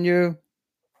fridge and you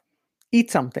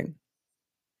eat something.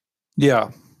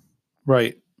 Yeah,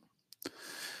 right.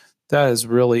 That is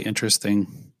really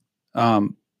interesting.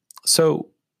 So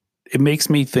it makes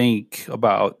me think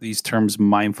about these terms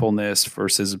mindfulness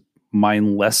versus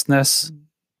mindlessness.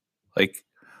 Like,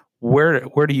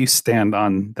 where do you stand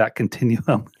on that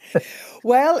continuum?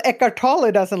 Well, Eckhart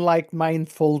Tolle doesn't like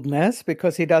mindfulness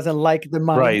because he doesn't like the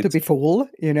mind to be full,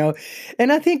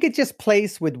 And I think it just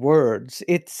plays with words.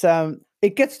 It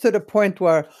gets to the point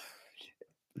where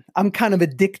I'm kind of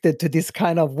addicted to this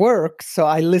kind of work, so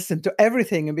I listen to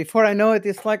everything, and before I know it,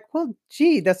 it's like, well,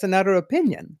 gee, that's another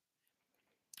opinion.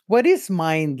 What is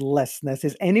mindlessness?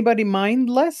 Is anybody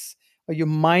mindless? Are you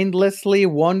mindlessly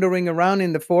wandering around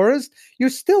in the forest? You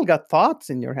still got thoughts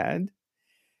in your head.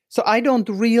 So I don't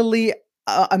really,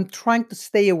 I'm trying to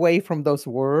stay away from those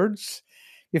words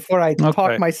before I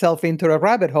talk myself into a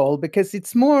rabbit hole, because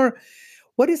it's more,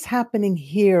 what is happening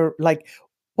here? Like,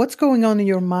 what's going on in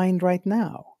your mind right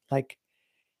now? Like,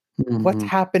 what's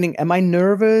happening? Am I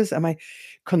nervous? Am I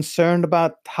concerned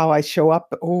about how I show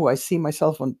up? Oh, I see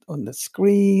myself on the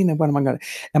screen. And what am I going to,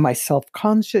 am I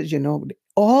self-conscious?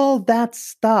 All that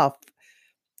stuff.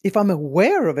 If I'm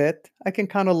aware of it, I can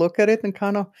kind of look at it and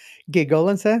kind of giggle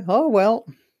and say, oh, well.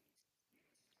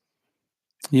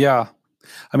 Yeah.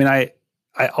 I mean, I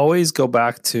always go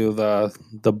back to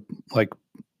the like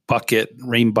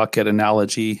rain bucket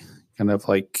analogy, kind of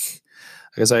like,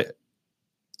 because I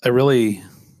really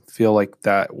feel like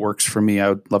that works for me. I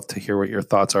would love to hear what your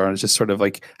thoughts are. And it's just sort of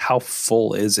like, how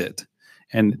full is it?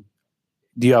 And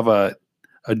do you have a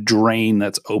drain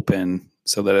that's open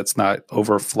so that it's not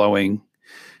overflowing?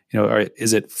 Or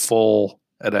is it full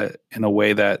in a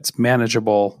way that's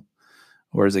manageable,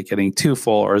 or is it getting too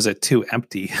full, or is it too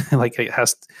empty? Like you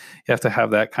have to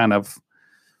have that kind of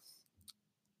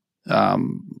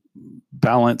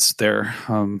balance there,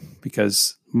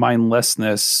 because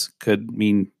mindlessness could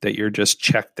mean that you're just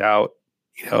checked out,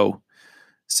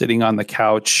 sitting on the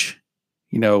couch,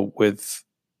 with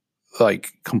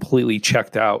like completely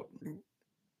checked out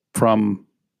from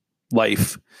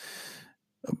life.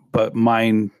 But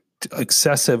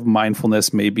excessive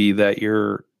mindfulness may be that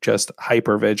you're just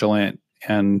hyper vigilant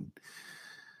and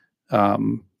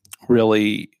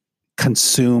really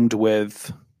consumed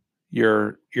with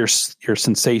your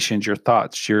sensations, your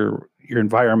thoughts, your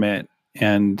environment,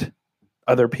 and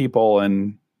other people,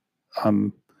 and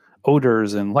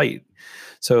odors and light.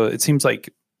 So it seems like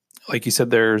you said,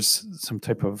 there's some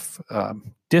type of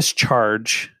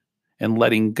discharge and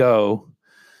letting go.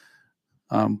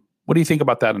 What do you think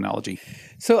about that analogy?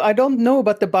 So I don't know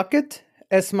about the bucket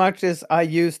as much as I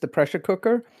use the pressure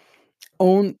cooker.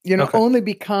 Only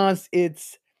because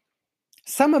it's,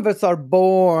 some of us are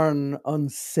born on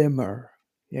simmer,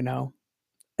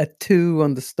 a 2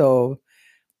 on the stove.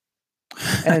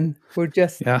 And we're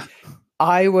just,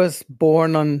 I was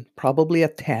born on probably a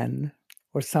 10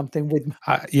 or something with.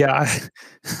 I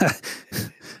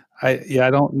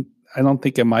don't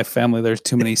think in my family there's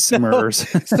too many simmerers.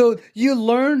 So you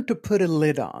learn to put a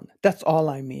lid on. That's all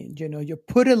I mean. You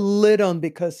put a lid on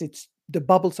because the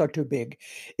bubbles are too big.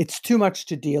 It's too much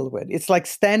to deal with. It's like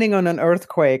standing on an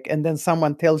earthquake and then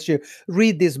someone tells you,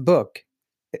 read this book.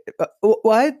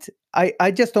 What?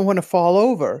 I just don't want to fall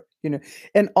over,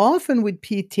 And often with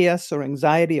PTS or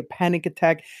anxiety, a panic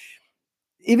attack,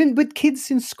 even with kids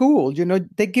in school,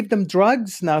 they give them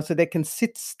drugs now so they can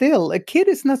sit still. A kid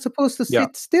is not supposed to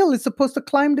sit still. It's supposed to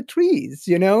climb the trees,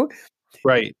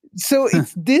 Right. So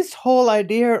it's this whole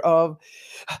idea of,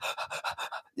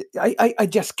 I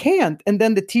just can't. And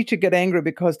then the teacher get angry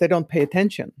because they don't pay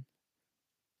attention.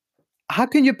 How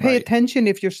can you pay attention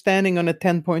if you're standing on a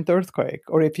 10-point earthquake?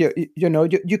 Or if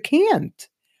you can't.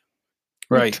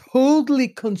 Right. totally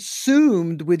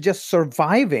consumed with just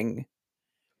surviving.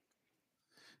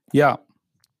 Yeah.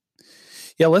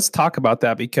 Yeah, let's talk about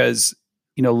that because,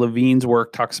 Levine's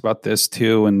work talks about this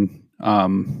too. And,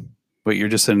 but you're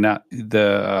just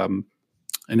the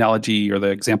analogy or the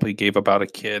example you gave about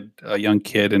a young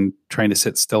kid and trying to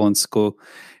sit still in school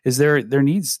is there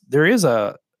is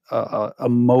a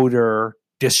motor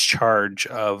discharge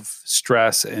of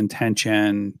stress and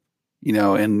tension,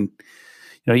 and,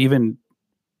 even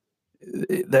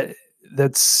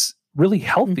that's really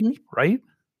healthy, Mm-hmm. right?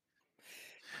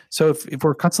 So if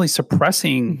we're constantly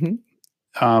suppressing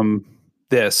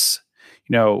this,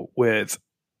 with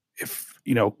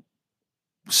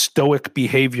stoic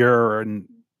behavior and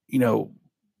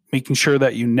making sure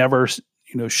that you never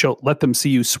let them see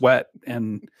you sweat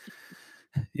and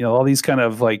all these kind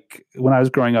of like when I was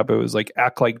growing up it was like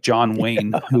act like John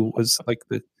Wayne who was like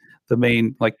the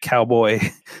main like cowboy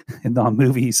in the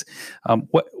movies.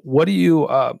 What do you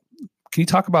can you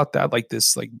talk about that, like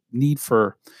this like need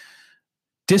for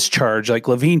discharge? Like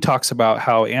Levine talks about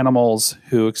how animals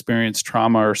who experience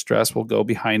trauma or stress will go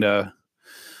behind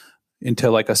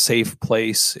into like a safe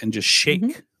place and just shake.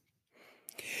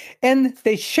 Mm-hmm. And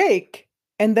they shake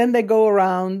and then they go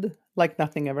around like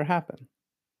nothing ever happened.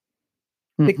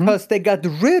 Because they got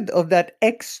rid of that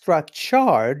extra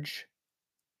charge.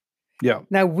 Yeah.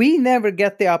 Now, we never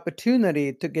get the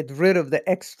opportunity to get rid of the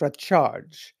extra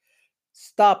charge.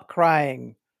 Stop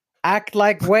crying. Act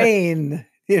like Wayne,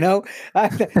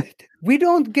 We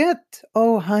don't get,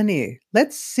 oh, honey,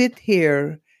 let's sit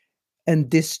here and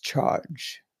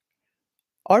discharge.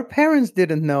 Our parents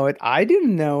didn't know it. I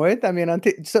didn't know it. I mean,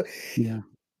 Yeah.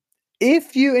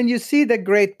 If you see the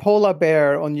great polar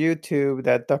bear on YouTube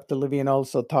that Dr. Levine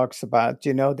also talks about,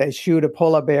 they shoot a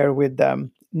polar bear with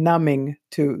numbing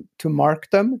to mark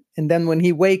them. And then when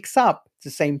he wakes up, it's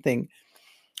the same thing.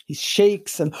 He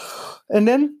shakes and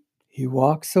then he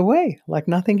walks away like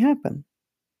nothing happened.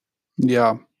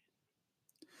 Yeah.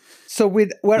 So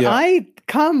I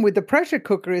come with the pressure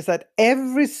cooker is that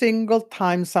every single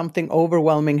time something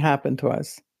overwhelming happened to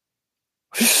us,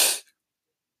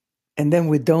 and then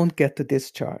we don't get to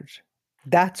discharge.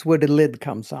 That's where the lid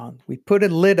comes on. We put a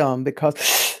lid on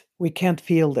because we can't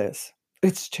feel this.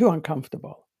 It's too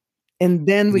uncomfortable. And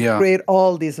then we create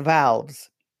all these valves,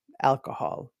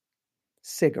 alcohol,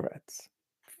 cigarettes,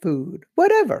 food,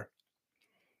 whatever.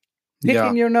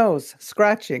 Picking your nose,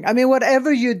 scratching. I mean,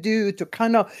 whatever you do to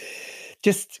kind of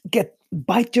just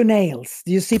bite your nails.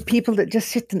 Do you see people that just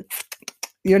sit and,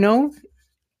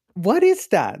 what is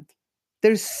that?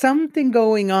 There's something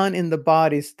going on in the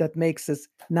bodies that makes us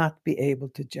not be able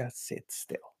to just sit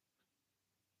still.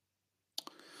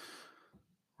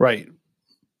 Right.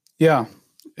 Yeah.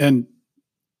 And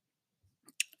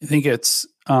I think it's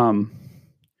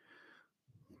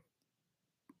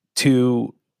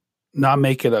to not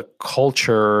make it a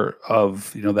culture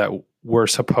of, that we're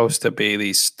supposed to be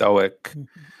these stoic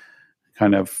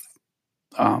kind of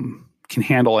can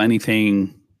handle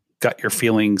anything, gut your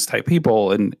feelings type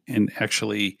people and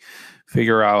actually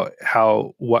figure out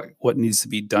what needs to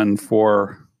be done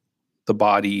for the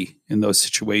body in those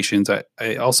situations.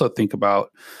 I also think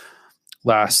about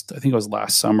I think it was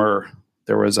last summer,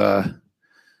 there was a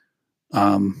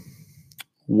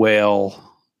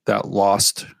whale that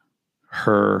lost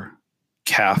her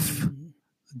calf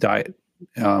diet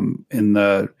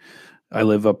I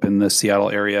live up in the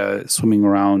Seattle area, swimming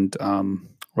around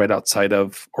right outside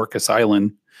of Orcas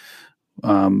Island.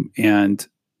 And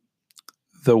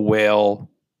the whale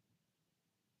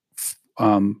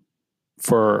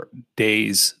for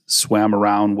days swam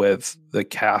around with the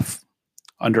calf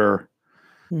under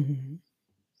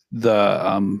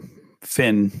the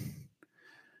fin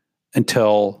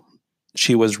until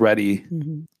she was ready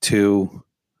to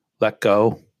let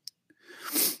go.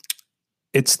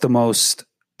 It's the most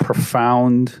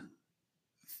profound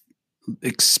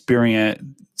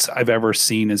experience I've ever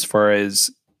seen as far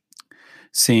as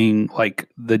seeing like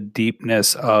the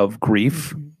deepness of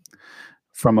grief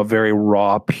from a very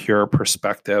raw, pure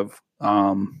perspective.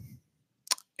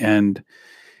 And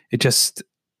there's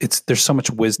so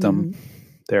much wisdom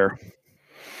there.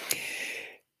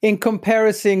 In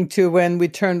comparison to when we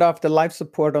turned off the life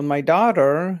support on my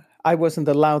daughter, I wasn't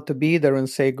allowed to be there and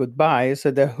say goodbye. So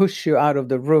they hush you out of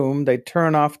the room. They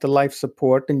turn off the life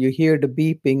support and you hear the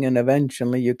beeping and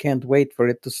eventually you can't wait for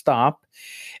it to stop.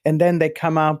 And then they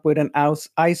come out with an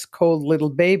ice cold little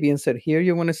baby and said, here,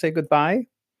 you want to say goodbye?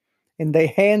 And they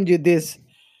hand you this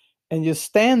and you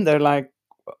stand there like,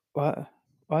 what?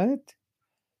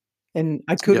 And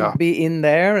I couldn't be in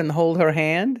there and hold her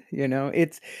hand.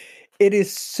 it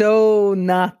is so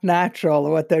not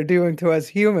natural what they're doing to us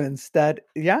humans that,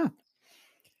 yeah.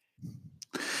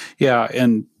 Yeah.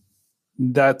 And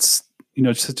that's,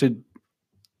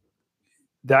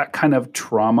 that kind of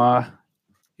trauma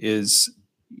is,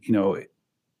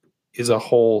 is a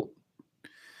whole,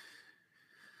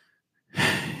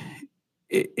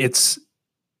 it's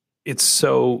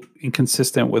so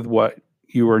inconsistent with what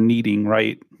you are needing,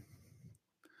 right?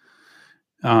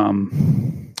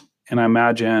 And I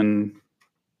imagine,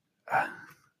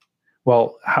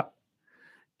 well,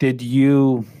 did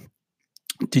you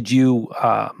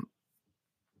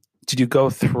go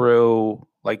through,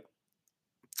 like,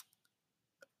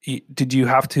 did you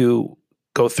have to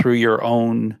go through your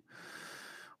own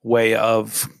way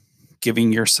of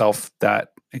giving yourself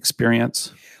that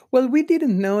experience? Well, we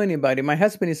didn't know anybody. My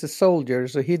husband is a soldier,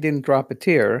 so he didn't drop a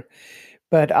tear.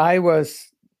 But I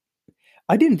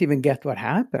didn't even get what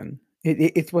happened.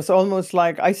 It was almost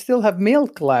like I still have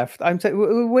milk left. I'm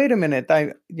saying, wait a minute.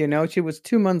 She was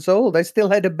 2 months old. I still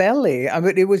had a belly. I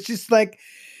mean, it was just like,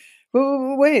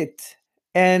 wait.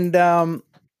 And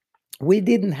we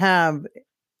didn't have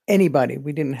anybody.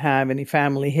 We didn't have any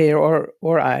family here,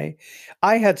 or I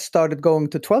had started going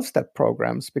to 12-step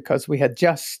programs because we had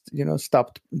just,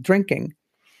 stopped drinking.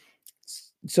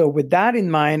 So with that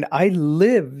in mind, I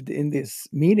lived in these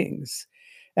meetings.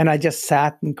 And I just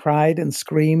sat and cried and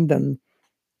screamed and,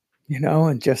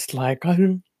 and just like,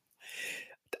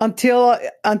 until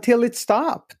it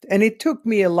stopped. And it took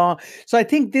me a long. So I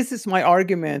think this is my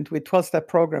argument with 12-step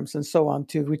programs and so on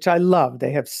too, which I love.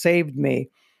 They have saved me.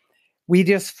 We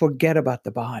just forget about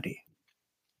the body.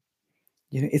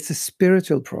 It's a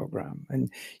spiritual program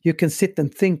and you can sit and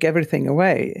think everything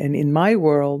away. And in my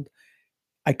world,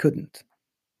 I couldn't.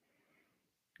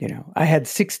 I had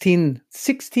 16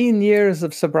 years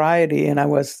of sobriety and I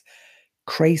was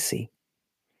crazy,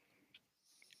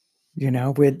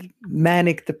 with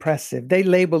manic depressive. They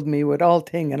labeled me with all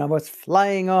thing and I was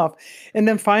flying off. And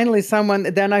then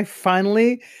I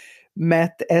finally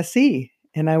met SE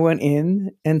and I went in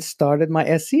and started my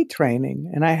SE training.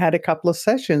 And I had a couple of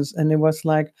sessions and it was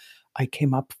like, I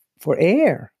came up for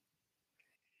air.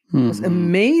 It was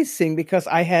amazing because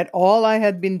all I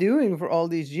had been doing for all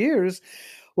these years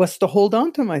was to hold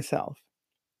on to myself.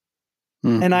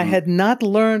 And I had not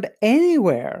learned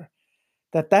anywhere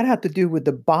that had to do with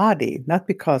the body, not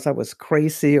because I was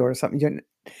crazy or something.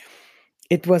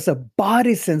 It was a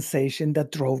body sensation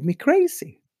that drove me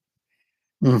crazy.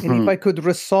 And if I could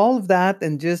resolve that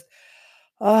and just,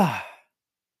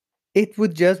 it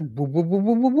would just whoop, whoop, whoop,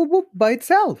 whoop, whoop, whoop, by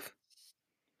itself.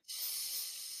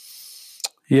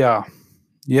 Yeah.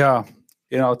 Yeah.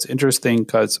 It's interesting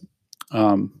because,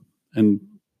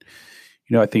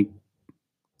 I think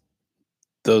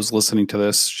those listening to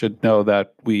this should know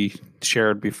that we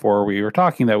shared before we were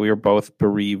talking that we were both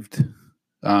bereaved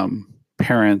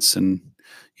parents, and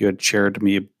you had shared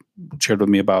with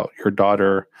me about your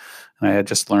daughter, and I had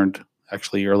just learned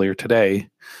actually earlier today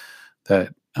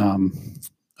that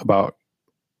about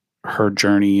her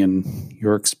journey and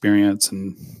your experience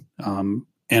and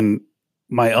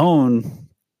my own.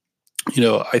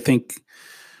 I think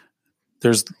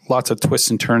there's lots of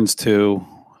twists and turns to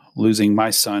losing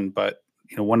my son, but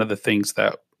one of the things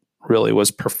that really was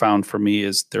profound for me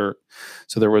is there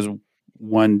was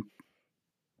one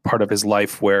part of his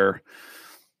life where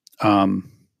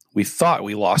we thought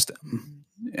we lost him,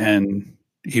 and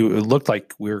it looked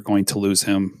like we were going to lose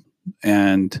him,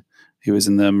 and he was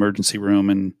in the emergency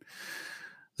room, and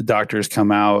the doctors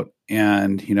come out,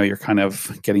 and you're kind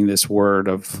of getting this word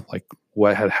of like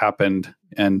what had happened.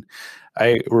 And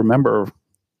I remember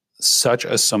such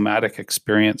a somatic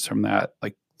experience from that,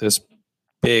 like this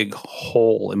big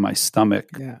hole in my stomach,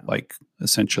 like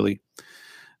essentially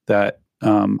that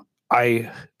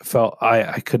I felt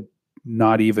I could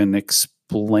not even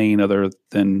explain other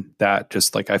than that.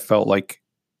 Just like I felt like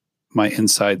my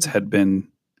insides had been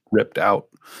ripped out.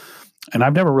 And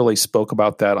I've never really spoke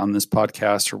about that on this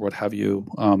podcast or what have you.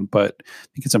 But I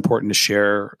think it's important to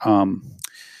share. And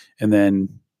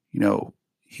then,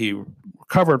 he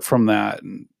recovered from that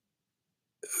and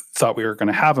thought we were going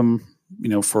to have him,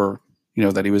 for,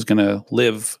 that he was going to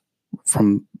live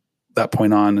from that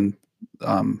point on. And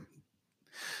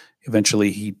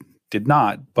eventually he did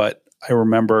not. But I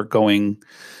remember going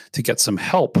to get some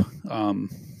help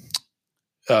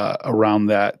around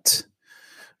that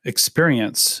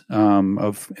experience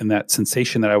and that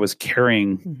sensation that I was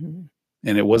carrying,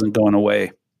 and it wasn't going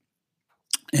away.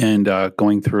 And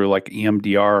going through like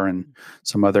EMDR and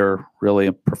some other really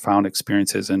profound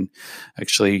experiences, and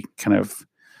actually kind of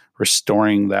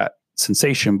restoring that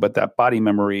sensation, but that body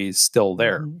memory is still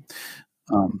there.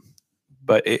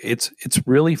 but it's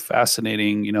really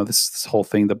fascinating. This whole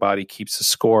thing, the body keeps a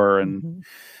score, and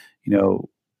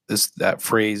that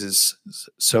phrase is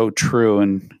so true,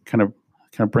 and kind of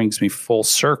brings me full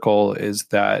circle. Is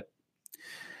that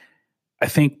I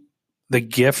think the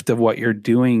gift of what you're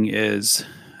doing is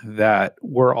that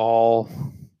we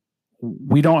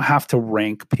don't have to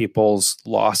rank people's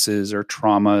losses or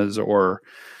traumas or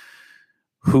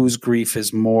whose grief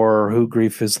is more, who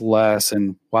grief is less.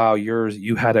 And wow,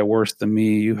 you had it worse than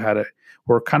me.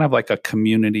 We're kind of like a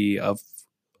community of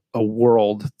a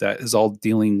world that is all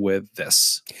dealing with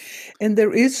this. And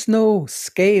there is no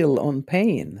scale on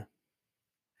pain.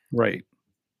 Right.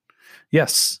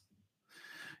 Yes,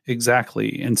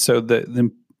 exactly. And so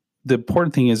the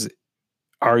important thing is,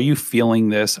 are you feeling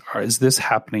this? Or is this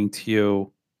happening to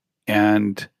you?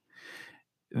 And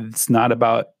it's not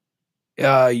about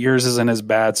yours isn't as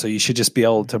bad, so you should just be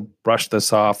able to brush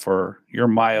this off, or you're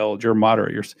mild, you're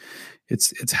moderate.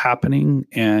 It's happening,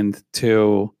 and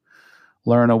to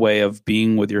learn a way of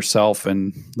being with yourself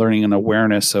and learning an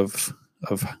awareness of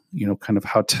kind of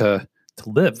how to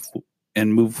live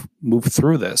and move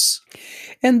through this.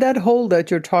 And that hole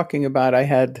that you're talking about, I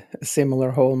had a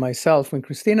similar hole myself when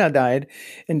Christina died.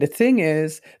 And the thing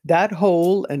is, that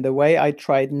hole, and the way I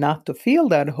tried not to feel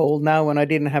that hole now when I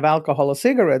didn't have alcohol or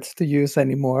cigarettes to use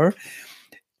anymore,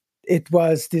 it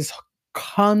was this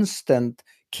constant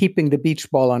keeping the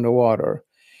beach ball underwater,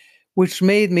 which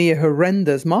made me a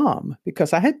horrendous mom,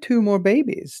 because I had 2 more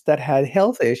babies that had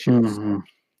health issues. Mm-hmm.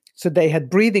 So they had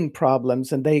breathing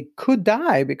problems, and they could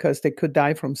die because they could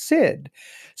die from SID.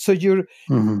 So your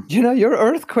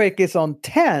earthquake is on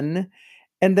 10,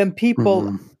 and then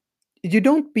people, you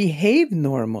don't behave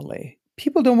normally.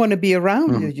 People don't want to be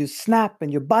around you. You snap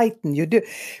and you bite and you do,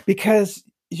 because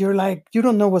you're like, you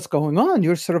don't know what's going on.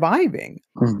 You're surviving.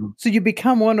 So you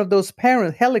become one of those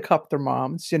parent helicopter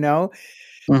moms,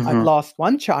 I've lost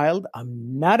one child.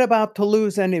 I'm not about to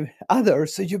lose any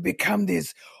others. So you become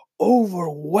this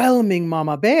overwhelming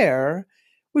mama bear,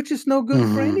 which is no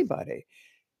good for anybody.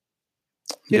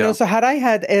 So had I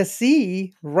had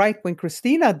SE right when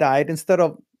Christina died, instead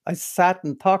of I sat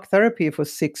in talk therapy for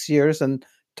 6 years and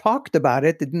talked about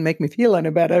it, didn't make me feel any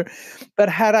better. But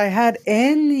had I had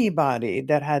anybody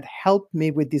that had helped me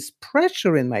with this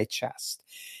pressure in my chest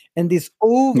and these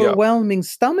overwhelming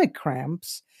stomach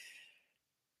cramps,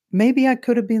 maybe I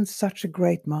could have been such a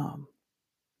great mom.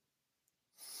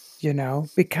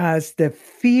 Because the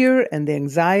fear and the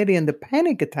anxiety and the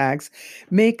panic attacks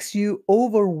makes you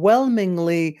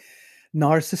overwhelmingly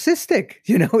narcissistic.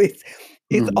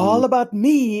 It's all about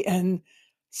me and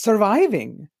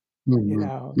surviving,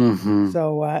 So,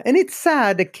 and it's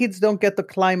sad that kids don't get to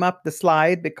climb up the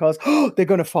slide, because they're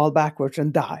going to fall backwards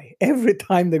and die. Every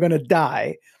time they're going to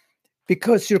die,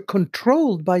 because you're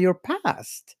controlled by your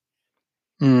past.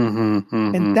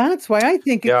 And that's why I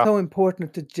think it's so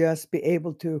important to just be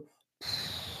able to,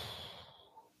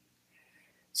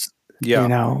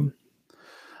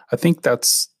 I think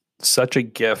that's such a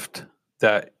gift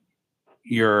that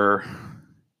you're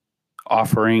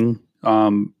offering.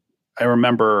 I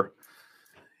remember,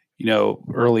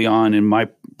 early on in my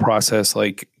process,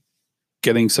 like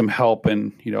getting some help,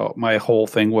 and, my whole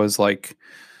thing was like,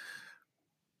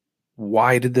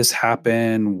 why did this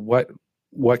happen? What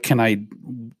can I,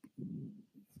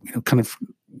 kind of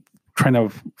trying to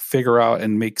figure out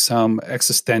and make some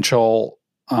existential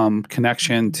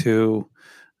connection to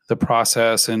the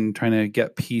process, and trying to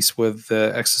get peace with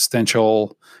the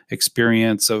existential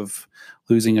experience of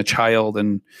losing a child.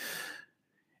 And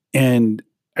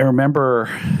I remember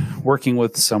working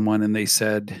with someone, and they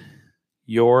said,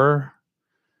 the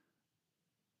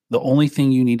only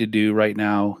thing you need to do right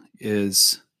now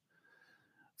is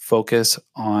focus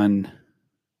on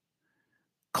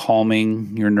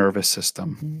calming your nervous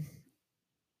system.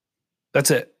 That's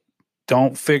it.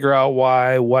 Don't figure out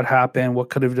why, what happened, what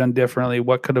could have done differently,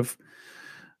 what could have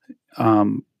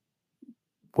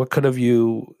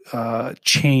you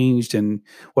changed, and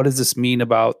what does this mean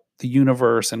about the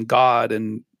universe and God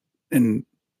and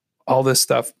all this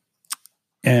stuff.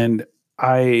 And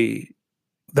that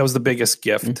was the biggest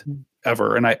gift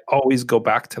ever. And I always go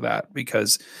back to that,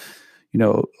 because,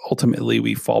 ultimately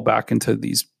we fall back into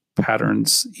these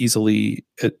patterns easily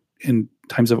in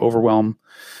times of overwhelm.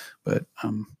 But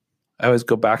I always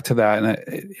go back to that, and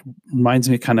it reminds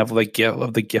me kind of like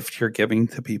of the gift you're giving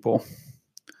to people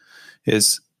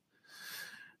is,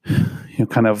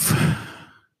 kind of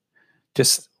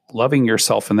just loving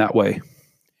yourself in that way.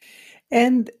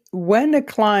 And when a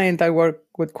client I work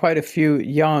with quite a few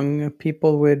young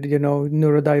people with,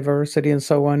 neurodiversity and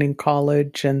so on in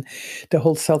college, and the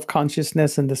whole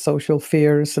self-consciousness and the social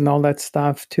fears and all that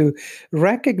stuff, to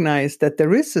recognize that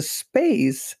there is a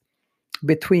space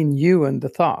between you and the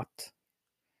thought.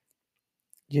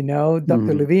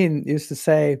 Dr. Levine used to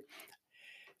say,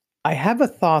 I have a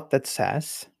thought that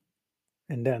says,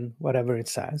 and then whatever it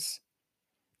says,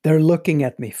 they're looking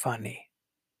at me funny.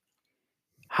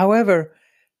 However,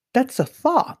 that's a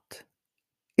thought.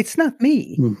 It's not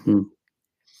me.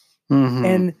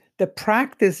 And the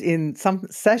practice in some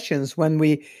sessions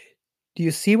do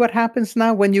you see what happens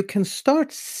now? When you can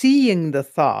start seeing the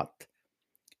thought,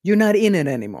 you're not in it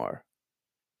anymore.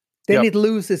 Then it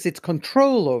loses its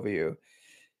control over you.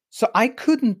 So I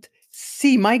couldn't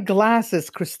see my glasses.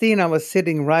 Christina was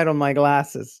sitting right on my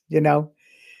glasses, the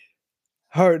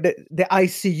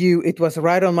ICU, it was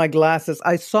right on my glasses.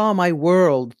 I saw my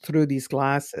world through these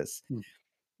glasses.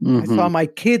 I saw my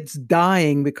kids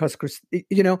dying because,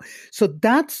 so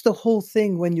that's the whole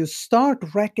thing. When you start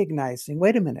recognizing,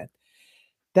 wait a minute,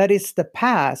 that is the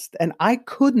past. And I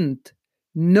couldn't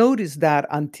notice that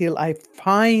until I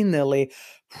finally,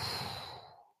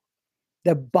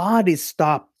 the body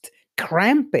stopped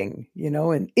cramping,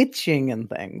 and itching and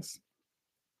things.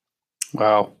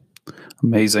 Wow.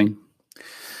 Amazing.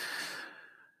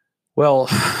 Well,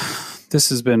 this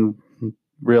has been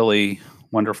really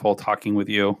wonderful talking with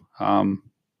you.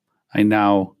 I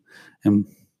now am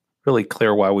really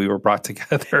clear why we were brought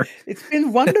together. It's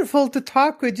been wonderful to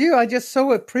talk with you. I just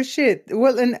so appreciate,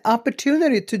 an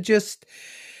opportunity to just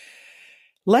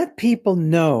let people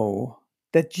know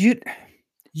that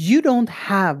you don't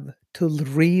have to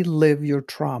relive your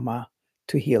trauma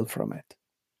to heal from it.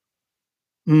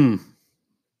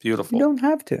 Beautiful. You don't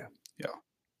have to.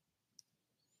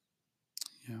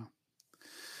 Yeah.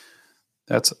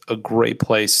 That's a great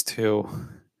place to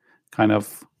kind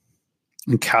of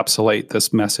encapsulate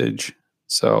this message.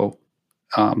 So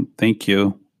thank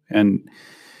you. And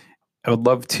I would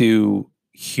love to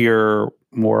hear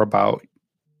more about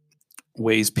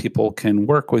ways people can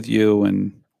work with you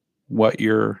and what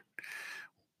you're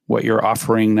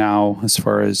offering now as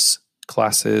far as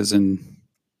classes and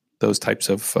those types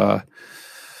of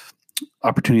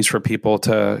opportunities for people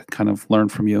to kind of learn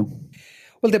from you.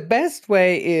 Well, the best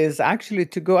way is actually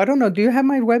to go, I don't know, do you have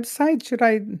my website? Should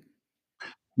I?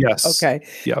 Yes. Okay.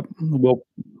 Yep. Well,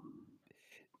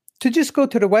 to just go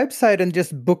to the website and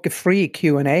just book a free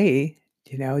Q&A,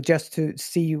 just to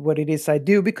see what it is I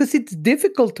do, because it's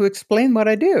difficult to explain what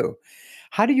I do.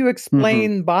 How do you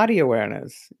explain body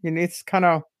awareness? It's kind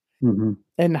of,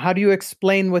 and how do you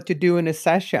explain what you do in a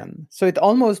session? So it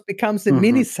almost becomes a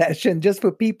mini session just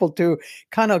for people to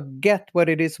kind of get what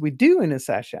it is we do in a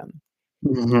session.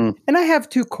 And I have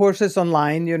 2 courses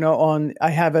online, I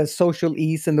have a social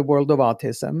ease in the world of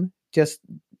autism, just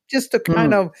to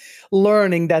kind of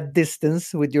learning that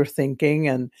distance with your thinking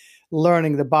and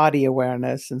learning the body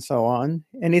awareness and so on.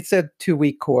 And it's a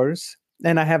 2-week course.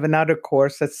 And I have another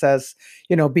course that says,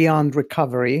 beyond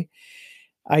recovery.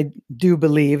 I do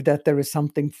believe that there is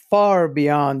something far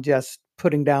beyond just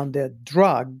putting down the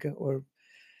drug, or,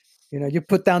 you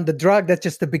put down the drug, that's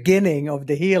just the beginning of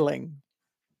the healing.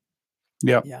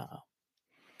 Yep. Yeah.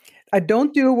 I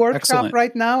don't do a workshop Excellent.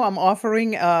 right now. I'm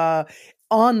offering an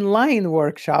online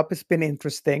workshop. It's been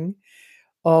interesting,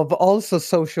 of also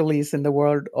social ease in the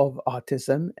world of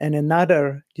autism. And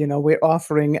another, we're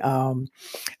offering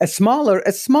a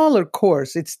smaller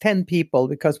course. It's 10 people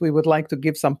because we would like to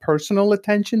give some personal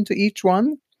attention to each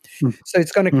one. So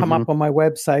it's going to come up on my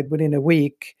website within a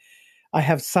week. I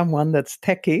have someone that's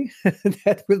techie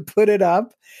that will put it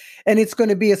up, and it's going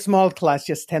to be a small class,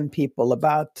 just 10 people,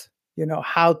 about,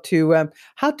 how to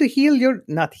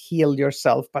not heal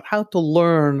yourself, but how to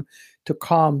learn to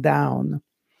calm down,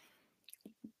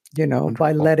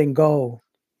 by letting go.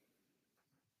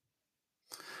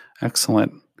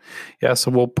 Excellent. Yeah, so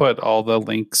we'll put all the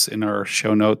links in our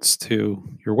show notes to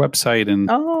your website and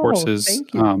courses.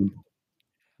 Thank you.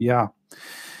 Yeah.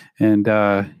 And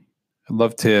I'd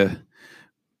love to,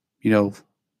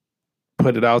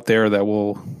 put it out there that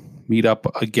we'll meet up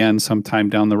again sometime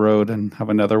down the road and have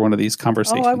another one of these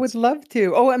conversations. Oh, I would love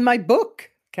to. Oh, and my book.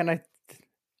 Can I?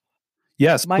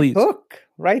 Yes, my please. My book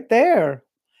right there.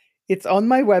 It's on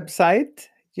my website,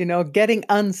 getting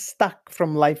unstuck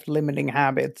from life-limiting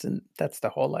habits. And that's the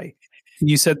whole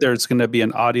You said there's going to be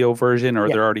an audio version, or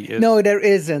there already is? No, there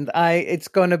isn't. It's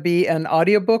going to be an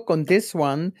audiobook on this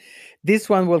one. This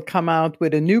one will come out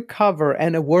with a new cover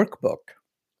and a workbook.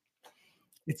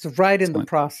 It's right in the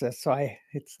process, so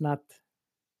it's not.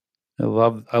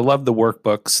 I love the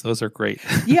workbooks. Those are great.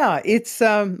 Yeah, it's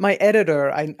my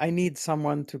editor. I need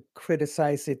someone to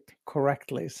criticize it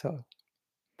correctly. So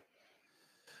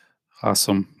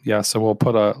Awesome. Yeah. So we'll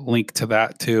put a link to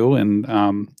that too. And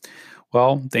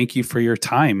well, thank you for your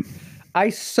time. I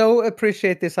so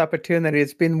appreciate this opportunity.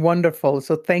 It's been wonderful.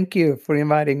 So thank you for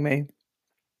inviting me.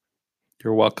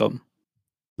 You're welcome.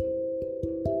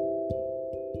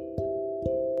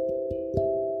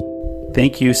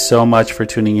 Thank you so much for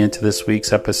tuning into this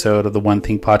week's episode of the One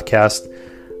Thing Podcast.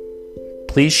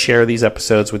 Please share these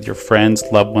episodes with your friends,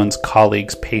 loved ones,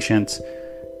 colleagues, patients,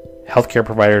 healthcare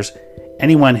providers,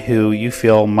 anyone who you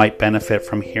feel might benefit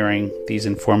from hearing these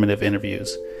informative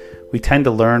interviews. We tend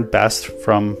to learn best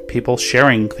from people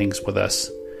sharing things with us.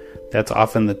 That's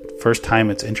often the first time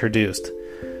it's introduced.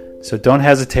 So don't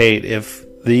hesitate if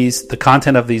the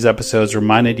content of these episodes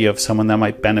reminded you of someone that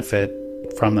might benefit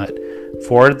from that.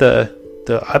 Forward the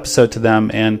episode to them,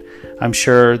 and I'm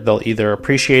sure they'll either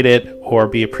appreciate it or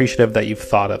be appreciative that you've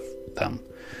thought of them.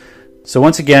 So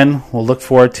once again, we'll look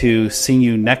forward to seeing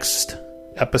you next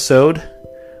episode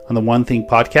on the One Thing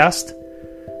Podcast.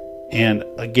 And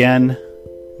again,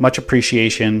 much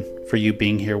appreciation for you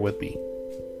being here with me.